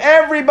only if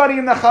everybody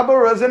in the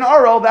chabura is an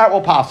arel, that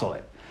will passel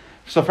it.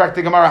 So fact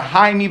the Gemara,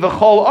 haimi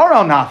v'chol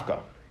arel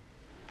nafka.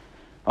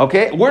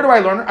 Okay, where do I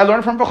learn? I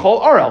learn from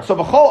v'chol arel. So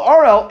v'chol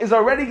arel is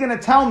already going to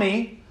tell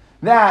me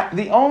that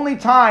the only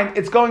time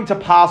it's going to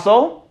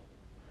passel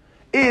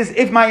is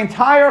if my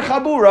entire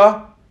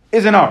chabura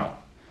is an arel.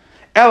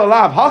 El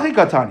alav hachi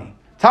katani.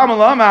 Talmud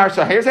Lomar.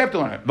 So here's how I have to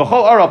learn it.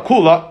 V'chol arel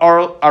kula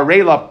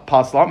arela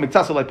pasla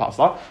miktasalei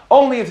pasla.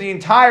 Only if the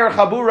entire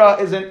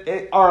chabura is an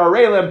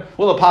arelim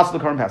will it passel the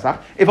current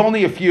pesach. If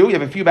only a few, you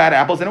have a few bad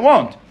apples, then it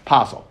won't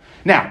passel.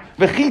 Now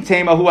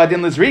v'chitema hu adin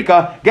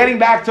lizrika. Getting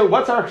back to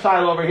what's our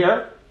shaila over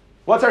here?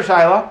 What's our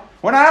shaila?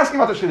 We're not asking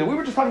about the shechita. We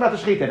were just talking about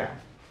the shechita now.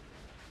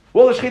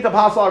 Will the shechita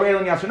passel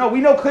arelim? Yes or no?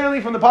 We know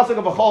clearly from the pasuk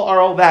of v'chol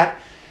arel that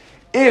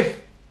if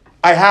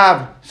I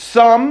have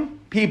some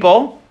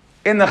people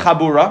in the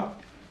chabura,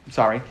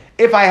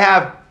 if I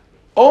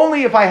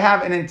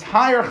have an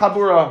entire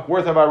chabura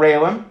worth of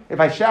arelim,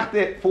 if I shecht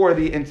it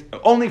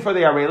only for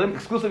the arelim,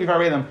 exclusively for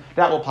arelim,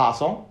 that will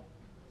passel.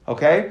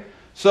 Okay,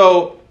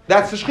 so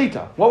that's the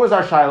shechita. What was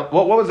our shaila?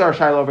 What was our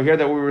shaila over here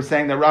that we were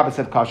saying that Rabbah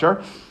said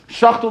kosher?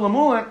 Shachtu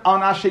lemulin al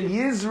nashe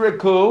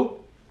yizriku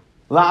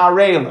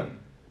la'arelim.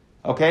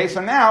 Okay,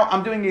 so now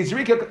I'm doing a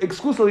zrika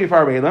exclusively for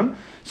arelim.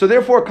 So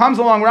therefore comes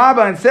along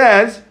Rabbah and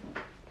says,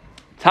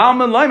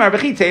 Talmud Loimar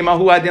v'chitema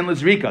hu adin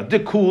l'zrika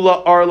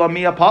dekula arla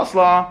mia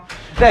pasla.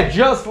 That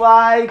just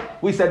like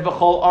we said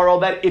v'chol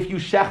arel, that if you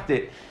shecht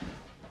it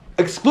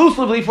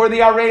exclusively for the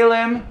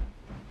arelim,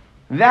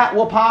 that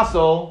will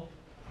passel.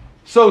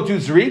 So to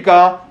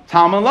zrika,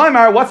 Talmud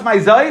Loimar, what's my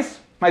zeis?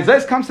 My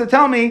zeis comes to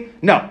tell me,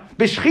 no.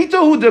 B'shchita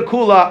hu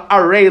dekula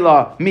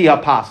arela mia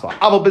pasla.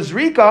 Aval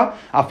b'zrika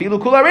afilu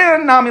kula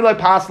arela nami le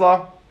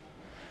pasla.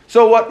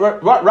 So what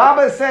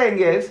Rabbah is saying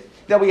is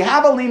that we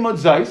have a limud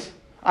zeis.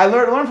 I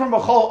learned from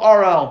B'chol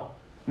Arel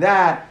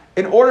that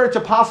in order to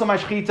passel my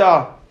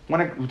shchita, when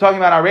we're talking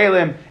about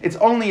arelim, it's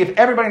only if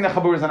everybody in the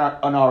chabur is an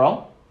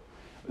arel.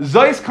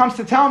 Zeis comes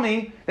to tell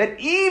me that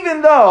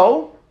even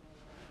though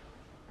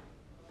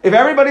if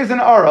everybody is an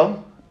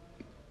arel,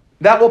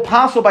 that will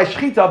passel by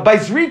shchita, by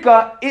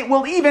zrika, it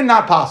will even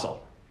not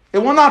passel. It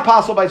will not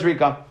passel by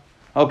zrika.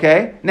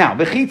 Okay? Now,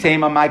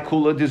 v'chitema my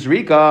kula de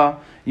zrika.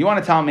 You want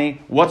to tell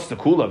me what's the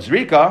kula of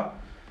zrika?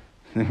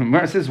 The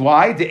Gemara says,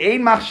 why?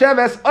 De'ein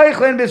machsheves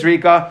oichlin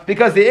bizrika,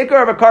 because the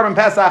ikar of a carbon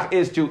pesach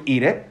is to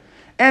eat it.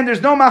 And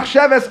there's no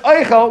machsheves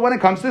oichel when it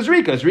comes to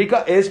zrika.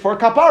 Zrika is for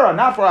kapara,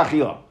 not for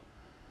achila.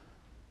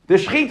 The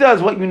shchita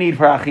is what you need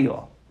for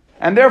achila.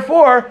 And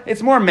therefore,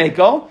 it's more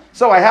mekel.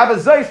 So I have a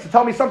zeis to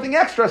tell me something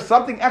extra.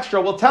 Something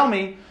extra will tell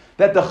me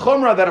that the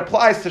chumrah that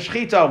applies to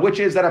shchita, which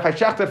is that if I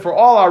shecht it for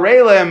all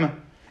arelim,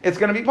 it's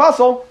going to be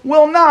puzzle,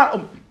 will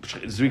not,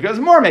 zrika is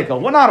more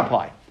mekel, will not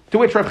apply. To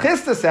which Rav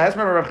Chisda says,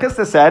 remember Rav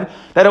Chisda said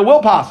that it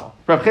will puzzle.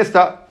 Rav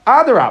Chisda,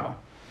 adarabba.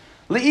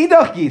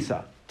 Li'idach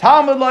gisa.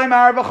 Talmud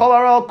loymar v'chol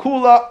arel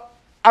kula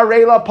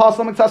arela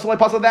puzzle mitzasal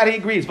puzzle. That he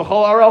agrees.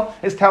 V'chol arel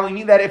is telling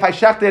me that if I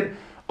shecht it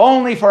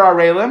only for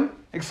arelim,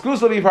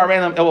 exclusively for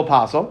arelim, it will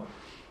puzzle.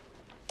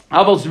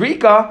 Avol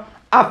zrika,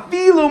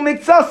 afilu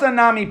mitzasa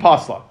nami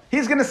pasla.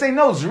 He's going to say,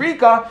 no,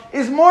 zrika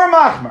is more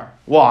machmer.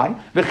 Why?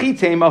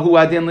 V'chitema hu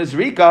adin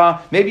lizrika.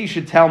 Maybe you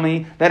should tell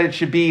me that it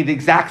should be the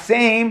exact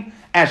same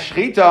as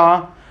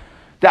shchita.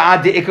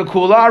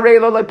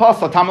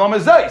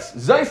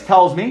 Zeis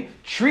tells me,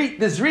 treat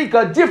the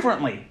zrika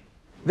differently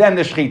than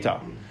the shchita.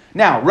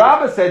 Now,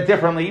 Rabbah said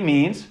differently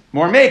means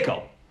more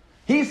mekel.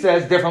 He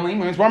says differently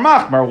means more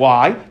machmer.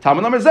 Why?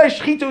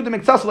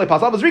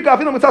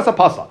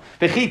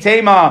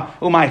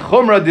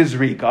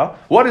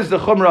 What is the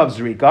chumrah of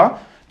zrika?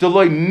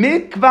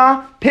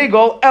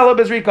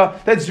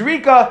 That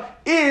zrika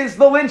is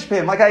the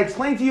linchpin. Like I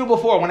explained to you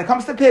before, when it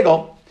comes to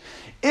pigel,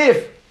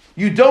 if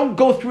you don't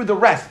go through the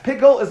rest,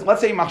 pigel is, let's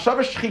say,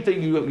 machshava shchita,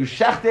 you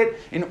shecht it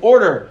in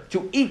order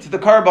to eat the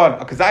carbon,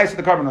 a kazayas of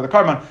the carbon, or the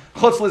carbon,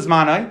 chutz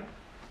lizmanai,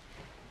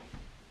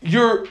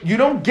 you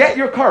don't get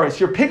your kares.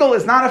 Your pigel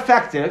is not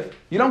effective.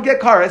 You don't get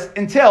kares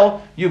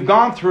until you've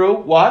gone through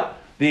what?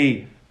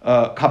 The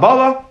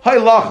Kabbalah,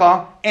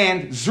 Halacha,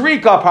 and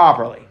Zrika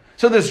properly.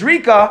 So the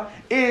Zrika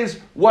is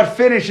what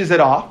finishes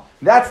it off.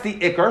 That's the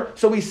Iker.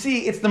 So we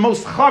see it's the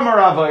most Chamer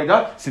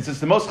Avodah. Since it's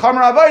the most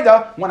Chamer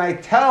Avodah, when I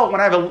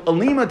have a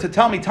lima to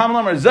tell me, Tam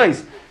Lamar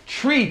Zeis,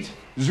 treat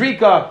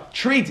Zrika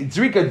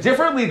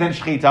differently than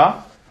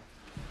Shchita,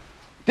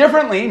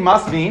 differently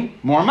must mean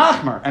more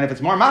machmer. And if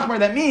it's more machmer,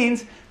 that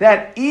means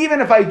that even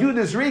if I do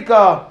the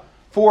zrika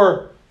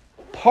for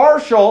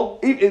partial,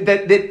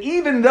 that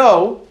even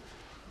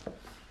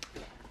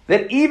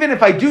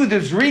if I do the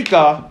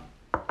zrika,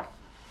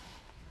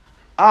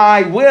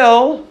 I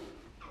will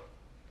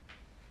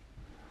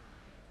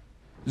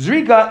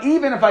zrika,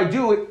 even if I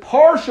do it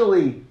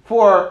partially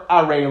for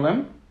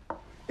arelim,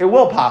 it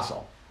will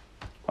passel.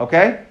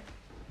 Okay?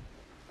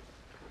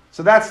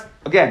 So that's,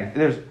 again,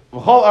 there's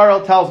V'chol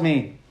Arel tells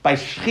me by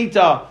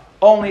shchita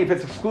only if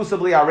it's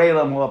exclusively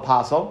arelim will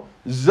apostle.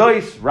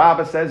 Zois,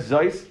 Rabbah says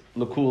Zois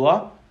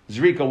lekula,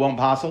 zrika won't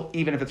apostle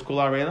even if it's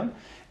kula arelim.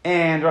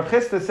 And Rav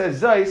Chisda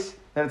says Zois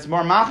that it's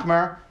more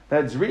machmer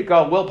that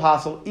zrika will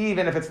apostle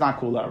even if it's not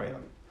kula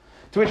arelim.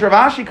 To which Rav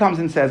Ashi comes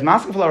and says,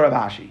 Maskefla Rav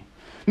Ashi,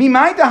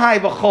 Mimai dahai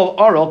v'chol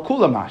Arel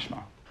kula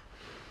mashma.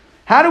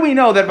 How do we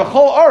know that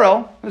v'chol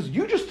Arel? Because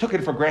you just took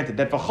it for granted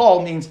that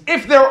v'chol means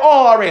if they're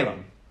all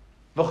arelim.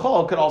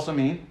 V'chol could also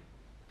mean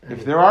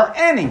if there are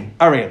any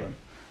arelim.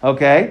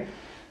 Okay?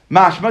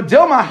 Mashma,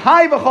 dilma,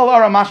 hai v'chol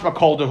ara mashma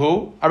kol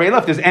dehu. Arelim,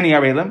 if there's any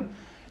arelim.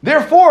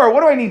 Therefore,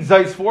 what do I need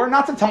zeis for?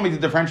 Not to tell me to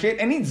differentiate.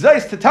 I need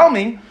zeis to tell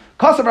me,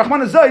 kasav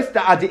rachman zeis,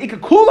 da'adi'ika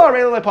kula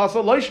arelim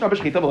le'pasol, lo yishna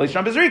b'shchita, lo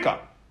yishna b'zrika.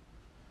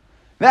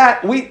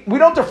 That, we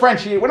don't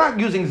differentiate. We're not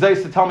using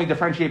zeis to tell me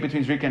differentiate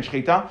between zrika and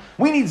shchita.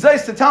 We need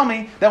zeis to tell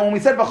me that when we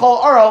said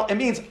v'chol aral, it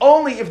means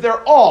only if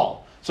they're all.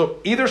 So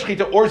either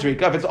shchita or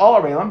zrika, if it's all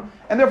arelim,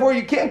 and therefore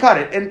you can't cut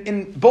it. And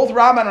in both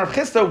Rabbah and Rav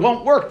Chisda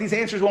won't work. These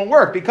answers won't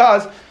work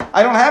because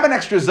I don't have an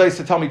extra zeis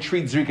to tell me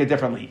treat zrika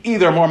differently,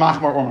 either more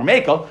machmer or more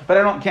mekel,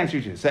 but can't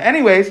treat you. So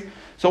anyways,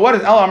 so what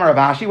does El Amar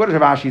Rav Ashi? What does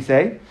Rav Ashi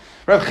say?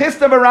 Rav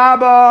Chisda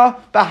v'Rabbah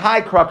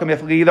b'hai krakam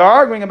ifli. They're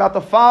arguing about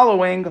the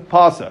following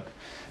pasuk.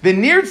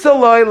 V'nirtza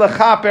loy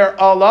lechaper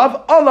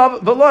alav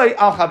v'loy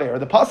al chaver.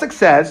 The pasuk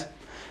says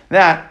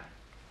that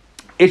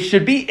it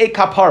should be a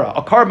kapara,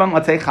 a carbon,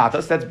 let's say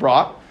chatas, that's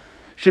brought,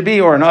 should be,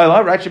 or an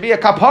oila, right? Should be a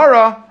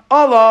kapara,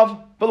 olav,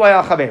 v'loy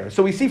al chaver.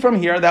 So we see from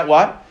here that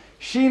what?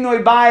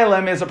 Shinoi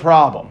bailim is a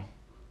problem.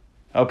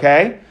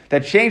 Okay?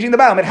 That changing the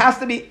bailim, it has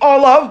to be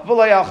olav,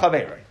 v'loy al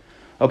chaver.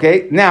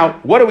 Okay?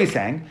 Now, what are we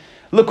saying?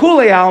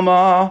 L'kulei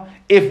alma,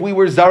 if we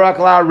were zarak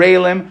la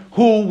reilim,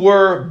 who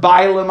were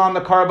bailim on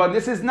the carbon,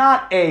 this is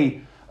not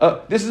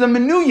this is a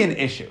menuyan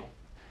issue.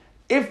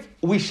 If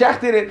we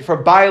shechted it for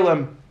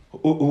bailim,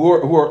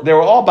 they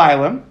were all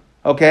bailim,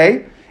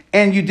 okay,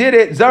 and you did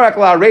it zarak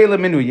la reila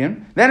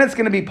minuyim, then it's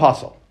going to be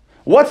puzzle.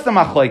 What's the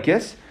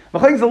machlekes?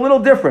 Machlekes is a little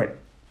different.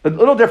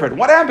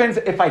 What happens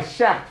if I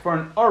shecht for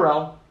an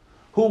orel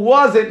who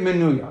wasn't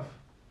minuyav,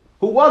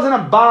 who wasn't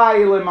a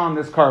bailim on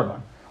this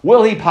carbon?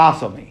 Will he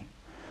puzzle me?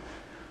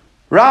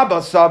 Rabba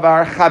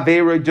savar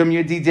chaveru dum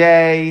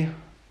yedidei,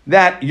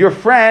 that your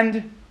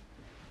friend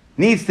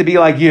needs to be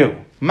like you.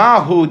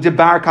 Mahu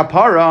debar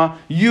kapara,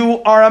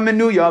 you are a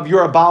menuyav,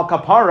 you're a bal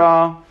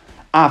kapara.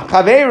 Af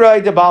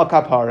chaveroi debal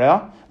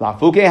kapara,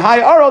 lafuke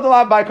hai aro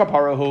delav by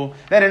kaparahu.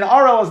 Then an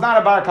aro is not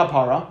a bar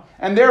kapara,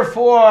 and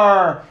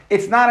therefore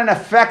it's not an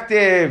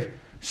effective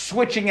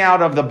switching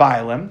out of the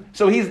Bailim.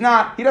 So he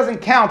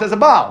doesn't count as a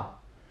Baal.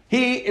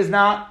 He is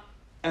not,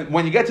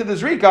 when you get to the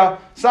Zrika,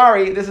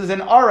 sorry, this is an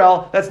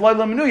Arel, that's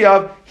Laila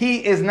Menuyav,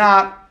 he is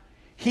not,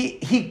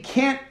 he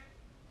can't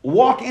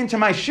walk into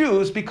my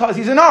shoes because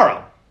he's an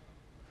Arel.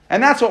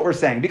 And that's what we're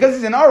saying. Because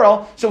he's an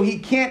Arel, so he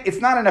can't, it's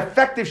not an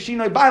effective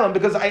Shinoi Bailam,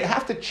 because I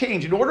have to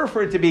change, in order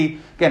for it to be,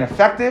 again,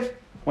 effective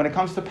when it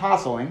comes to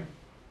Pasoling,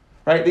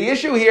 right? The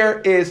issue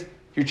here is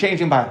you're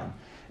changing Bailam.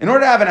 In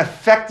order to have an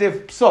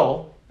effective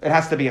psul, it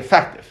has to be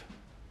effective.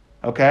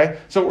 Okay?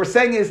 So what we're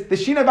saying is the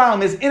Shinoi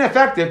Bailam is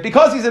ineffective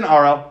because he's an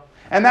Arel,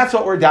 and that's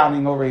what we're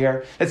downing over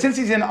here. That since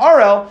he's an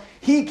Arel,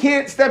 he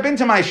can't step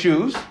into my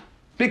shoes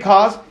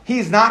because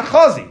he's not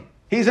Chazi.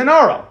 He's an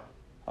Arel.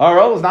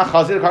 Arel is not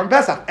Chazi to Karban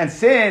Pesach. And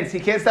since he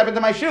can't step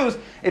into my shoes,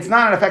 it's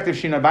not an effective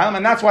Shinoi Bailam,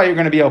 and that's why you're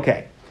going to be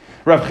okay.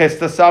 Rav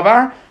Chisda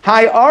Savar,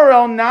 Hai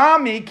Arel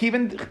Nami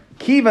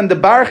Kivan the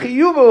Bar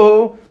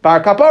Chiyuvahu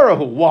Bar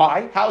Kaparahu.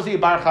 Why? How is he a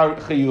Bar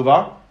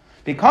Chiyuva?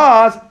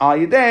 Because Al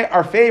Yidei,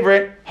 our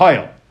favorite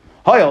Hoyel.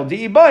 Hoyel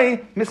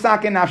Di'ibai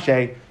Misakin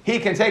Nafshe. He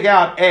can take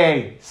out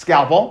a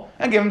scalpel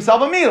and give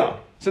himself a milah.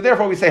 So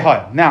therefore we say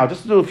Hoyel. Now,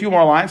 just to do a few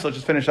more lines, so let's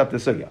just finish up the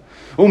sugya.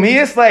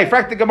 Umiyisle,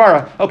 Frak the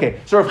Gemara. Okay,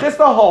 so Rav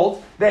Chisda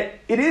holds that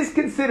it is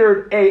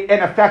considered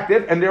an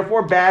effective and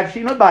therefore bad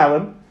Shinoi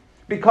Bailam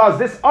because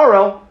this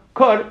Arel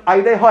could,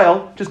 Aydei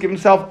Hoyel, just give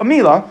himself a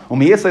milah.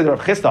 Umiyisle,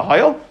 Rav Chisda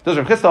Hoyel. Does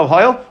Rav Chisda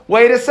Hoyel?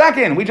 Wait a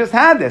second, we just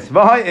had this.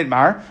 V'hay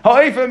Idmar.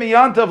 Ha'ifah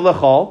miyantav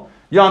lechol.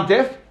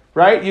 Yantif,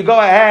 right? You go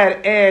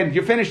ahead and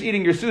you're finished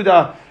eating your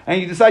Suda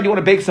and you decide you want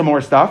to bake some more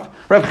stuff.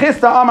 Rav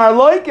Chisda Amar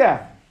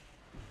Loika.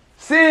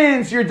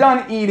 Since you're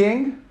done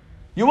eating,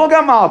 you will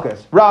get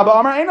Malchus. Rabba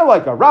Amar Eina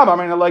Loika. Rabba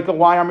Amar Eina Loika.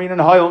 Why Amrin and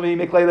Hoyel mi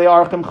miklei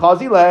le'archim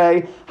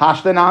chazilei.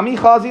 Hashtanami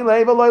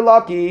chazilei v'loy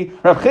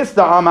laki. Rav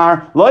Chisda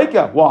Amar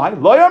Loika. Why?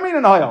 Loy Amrin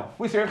and Hoyel.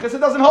 We say Rav Chisda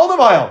doesn't hold of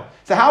Hoyel.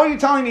 So how are you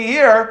telling me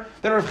here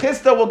that Rav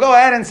Chisda will go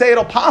ahead and say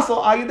it'll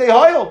passel ayidei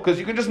Hoyel? Because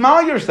you can just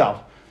mal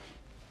yourself.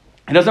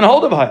 It doesn't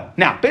hold of Hoyel.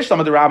 Now, Bishlam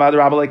of the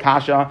Rabba like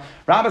Kasha.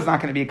 Rabba's not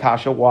going to be a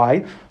Kasha.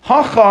 Why?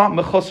 Hacha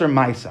mechusar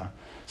maisa.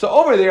 So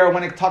over there,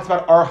 when it talks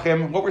about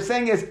Archim, what we're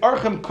saying is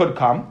Archim could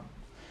come.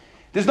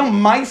 There's no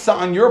maisa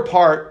on your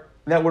part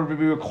that would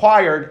be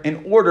required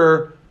in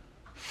order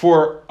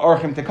for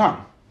Archim to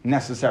come,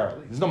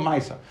 necessarily. There's no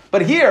maisa.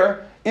 But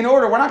here, in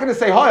order, we're not going to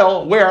say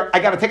Hoyel, where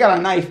I got to take out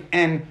a knife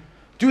and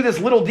do this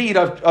little deed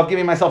of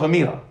giving myself a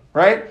milah,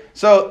 right?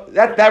 So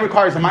that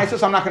requires a maisa,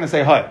 so I'm not going to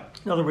say Hoyel.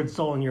 In other words, it's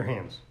all in your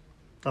hands.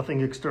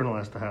 Nothing external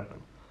has to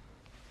happen.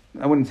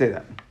 I wouldn't say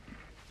that.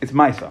 It's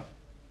Maisa.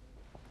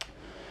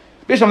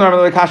 There's no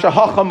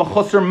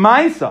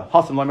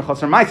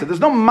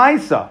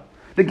Maisa.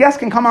 The guests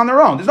can come on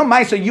their own. There's no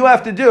Maisa you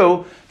have to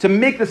do to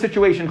make the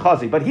situation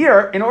chazi. But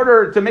here, in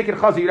order to make it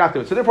chazi, you'd have to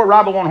do it. So therefore,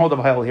 Rabba won't hold of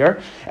Hayel here.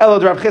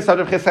 Elod Rav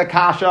Chisda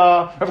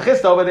Kasha. Rav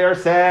Chisda over there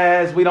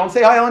says, we don't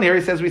say Hayel, and here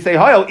he says we say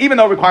Hayel, even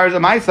though it requires a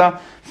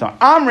Maisa. So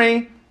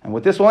Amri, and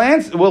what this will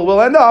end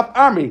up,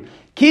 Amri.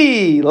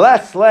 Ki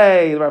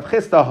leslei Rav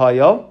Chisda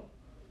Hoyel.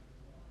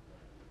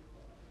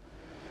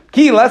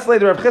 Ki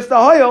leslei Rav Chisda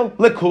Hoyel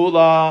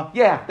lekula.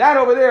 Yeah, that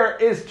over there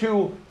is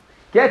to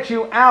get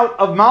you out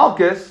of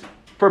Malchus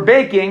for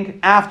baking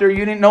after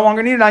you no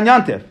longer need it on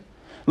Yantif.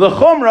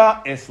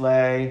 Lechumra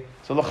islei.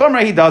 So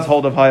lechumra he does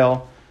hold of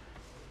Hoyel.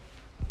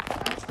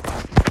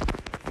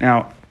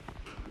 Now,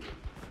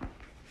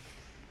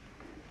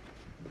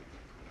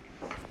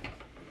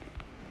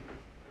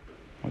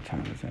 what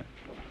time is it?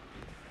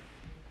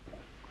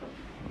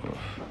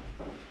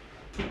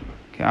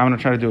 Okay, I'm going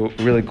to try to do a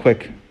really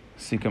quick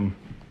sikkim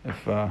if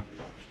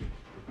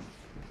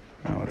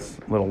it's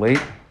a little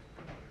late.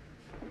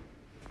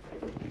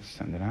 Let me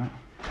send it out.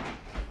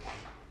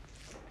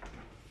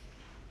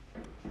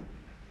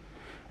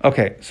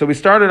 Okay, so we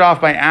started off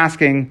by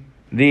asking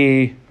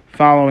the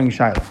following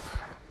shayla.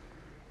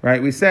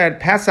 Right? We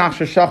said Pesach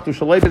sheshachtu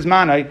shalei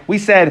bizmanai. We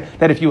said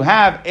that if you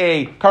have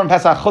a Karban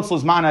Pesach chutz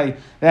lizmanai,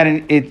 that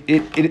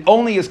it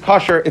only is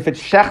kosher if it's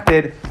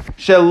shechted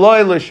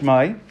sheloi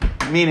lishmai,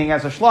 meaning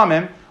as a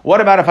shlamim.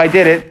 What about if I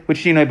did it with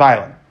shinoi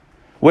bailam?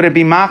 Would it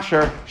be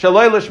machsher?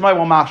 Shaloi lishmai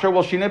will machsher.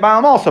 Will shinoi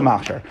bailam also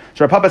machsher?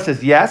 So Rav Papa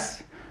says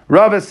yes.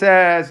 Rava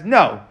says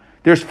no.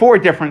 There's 4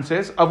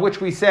 differences, of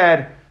which we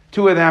said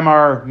 2 of them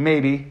are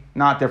maybe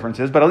not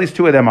differences, but at least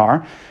 2 of them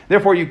are.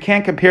 Therefore, you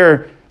can't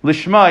compare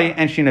lishmai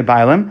and shinoi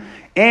bailam.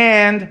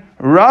 And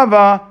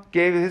Rava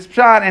gave his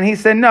shot, and he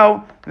said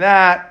no,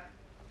 that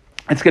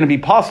it's going to be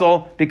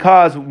possible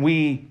because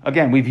we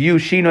view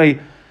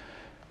shinoi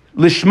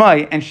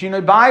lishmai and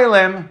shinoi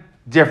bailam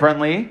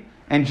differently,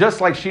 and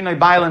just like shinoi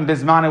bailam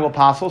bizmane will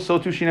possible, so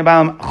too shinoi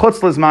bailam chutz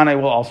lizmane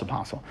will also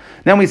possible.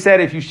 Then we said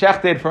if you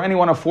shechted for any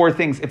one of 4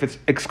 things, if it's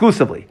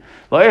exclusively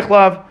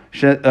lo'echlav,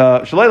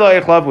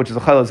 shalei lo'echlav, which is a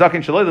chayla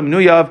zakin, shalei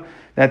l'menuyav,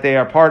 that they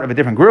are part of a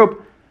different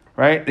group,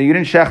 right? That you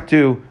didn't shech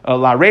to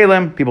la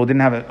reilim, people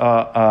didn't have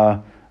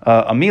a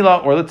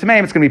milah, or the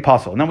tameim, it's going to be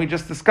possible. And then we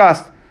just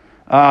discussed.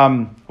 We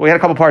had a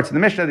couple parts in the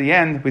Mishnah. At the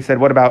end, we said,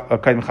 what about a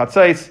kadim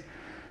chatzais?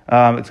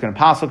 It's going to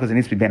passel because it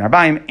needs to be ben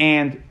arbaim.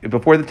 And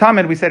before the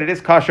tamid, we said it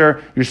is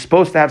kosher. You're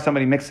supposed to have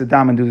somebody mix the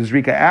dam and do the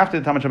zrika after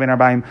the tamid shel ben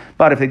arbaim.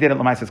 But if they did it,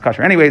 l'maisa it's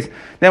kosher. Anyways,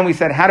 then we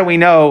said, how do we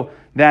know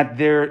that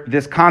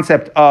this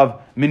concept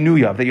of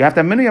minuyav, that you have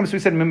to have minuyav? So we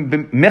said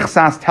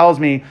michsas tells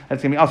me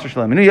that's going to be asur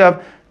shalem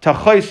minuyav.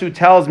 Tachoisu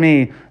tells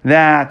me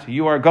that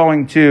you are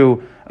going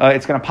to.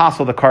 It's going to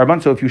passel the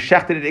carbon. So if you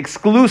shechted it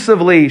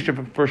exclusively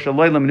for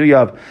shaloi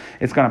l'menuyav,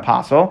 it's going to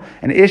passel.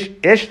 And ish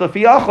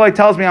lefi achloi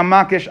tells me I'm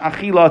makish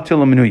achila to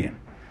l'menuyin.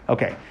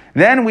 Okay.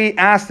 Then we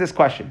ask this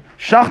question: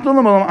 Shachtu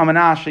l'mulim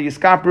amanash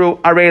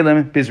yiskapru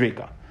arelim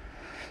bizrika.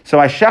 So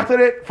I shechted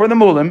it for the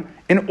mulim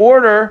in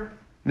order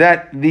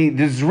that the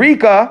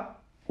zrika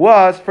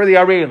was for the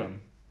arelim,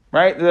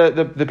 right?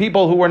 The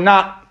people who would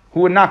not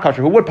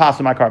kosher, who would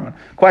passel my carbon.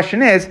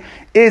 Question is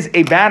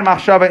a bad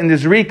machshava in the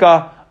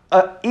zrika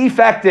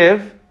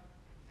effective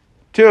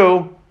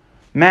to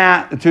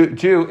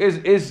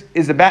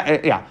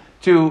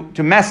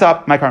mess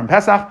up my carbon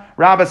pesach?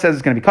 Rabbah says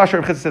it's going to be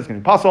kosher. Chizah says it's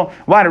going to be passel.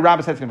 Why did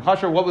Rabbah say it's going to be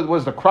kosher? What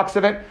was the crux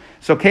of it?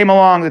 So came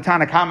along the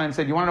Tana Kama and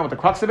said, "You want to know what the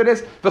crux of it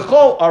is?" The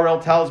Chol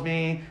Arel tells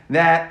me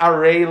that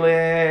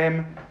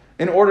arelim,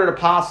 in order to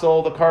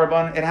passel the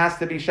carbon, it has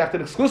to be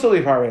shechted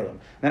exclusively for arelim.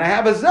 Then I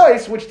have a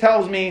Zeis which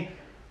tells me.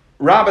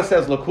 Rabbah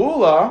says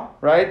lakula,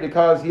 right?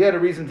 Because he had a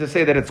reason to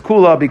say that it's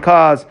kula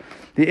because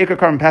the Iker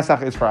Carbon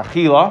Pesach is for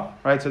Achila,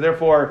 right? So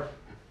therefore,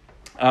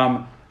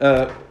 there's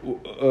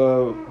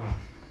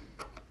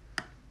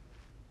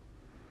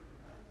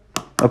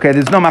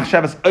no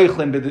Machshavas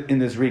Eichlin in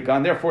this Rika,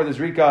 and therefore this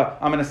Rika,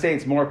 I'm going to say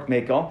it's more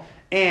Mekel.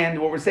 And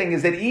what we're saying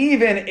is that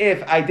even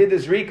if I did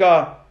this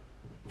Rika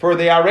for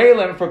the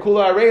Arelim, for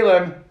Kula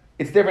Arelim,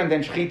 it's different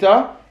than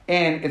Shechita,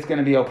 and it's going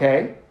to be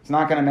okay. It's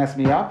not going to mess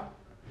me up.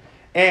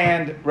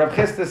 And Rav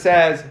Chisda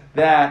says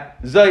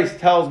that Zeis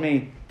tells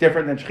me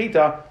different than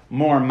Shechita,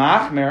 more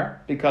machmer,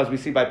 because we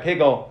see by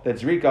Pigel that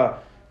Zrika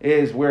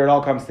is where it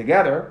all comes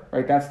together,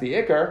 right? That's the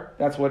Iker.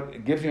 That's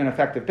what gives you an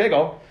effective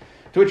Pigel.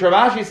 To which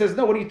Rav Ashi says,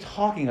 no, what are you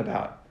talking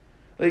about?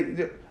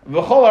 V'chol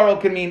Arel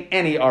can mean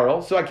any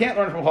Arel, so I can't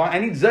learn from Chol. I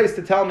need Zeis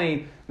to tell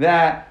me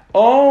that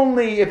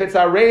only if it's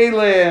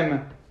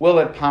Arelim will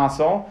it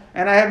passel,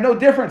 and I have no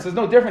difference. There's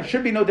no difference.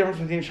 Should be no difference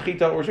between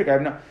Shechita or Zrika. I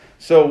have no.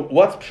 So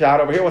what's pshat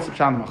over here? What's the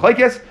pshat in the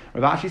machlekes?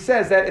 Rav Ashi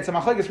says that it's a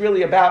machlekes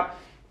really about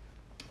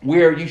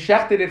where you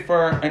shechted it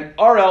for an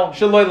arel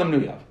shaloi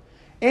l'mnuyav,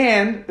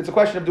 and it's a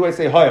question of do I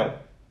say hayel?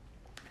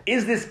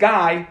 Is this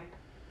guy,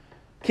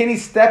 can he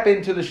step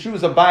into the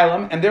shoes of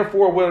Balaam, and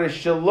therefore will it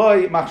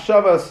shaloi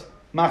machshava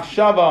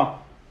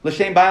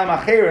l'shem Balaam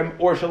acherim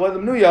or shaloi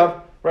l'mnuyav?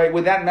 Right?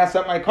 Would that mess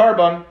up my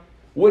carbon?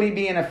 Would he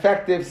be an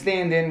effective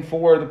stand-in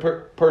for the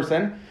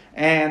person?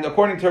 And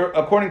according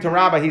to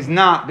Rabbah, he's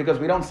not, because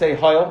we don't say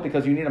Hayel,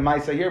 because you need a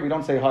Maisa here. We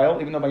don't say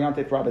Hayel, even though by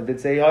Yontif Rabbah did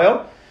say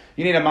Hayel.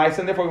 You need a Maisa,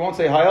 and therefore we won't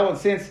say Hayel. And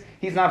since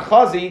he's not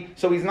Chazi,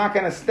 so he's not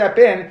going to step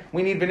in,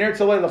 we need V'nir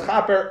Tzolei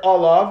L'chaper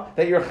Olav,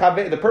 that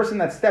the person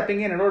that's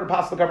stepping in order to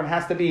pass the carbon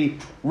has to be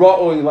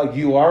Ra'oi like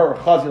you are, or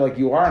Chazi like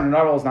you are, and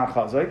Narol is not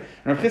Chazi.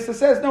 And Rav Chisda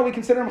says, no, we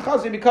consider him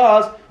Chazi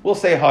because we'll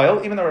say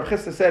Hayel, even though Rav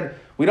Chisda said,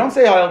 we don't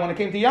say Hayel when it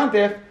came to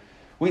Yontif.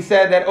 We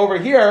said that over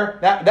here,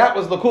 that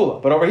was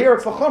Lakula. But over here,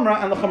 it's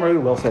L'chumra, and L'chumra we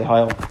will say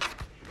Hayel.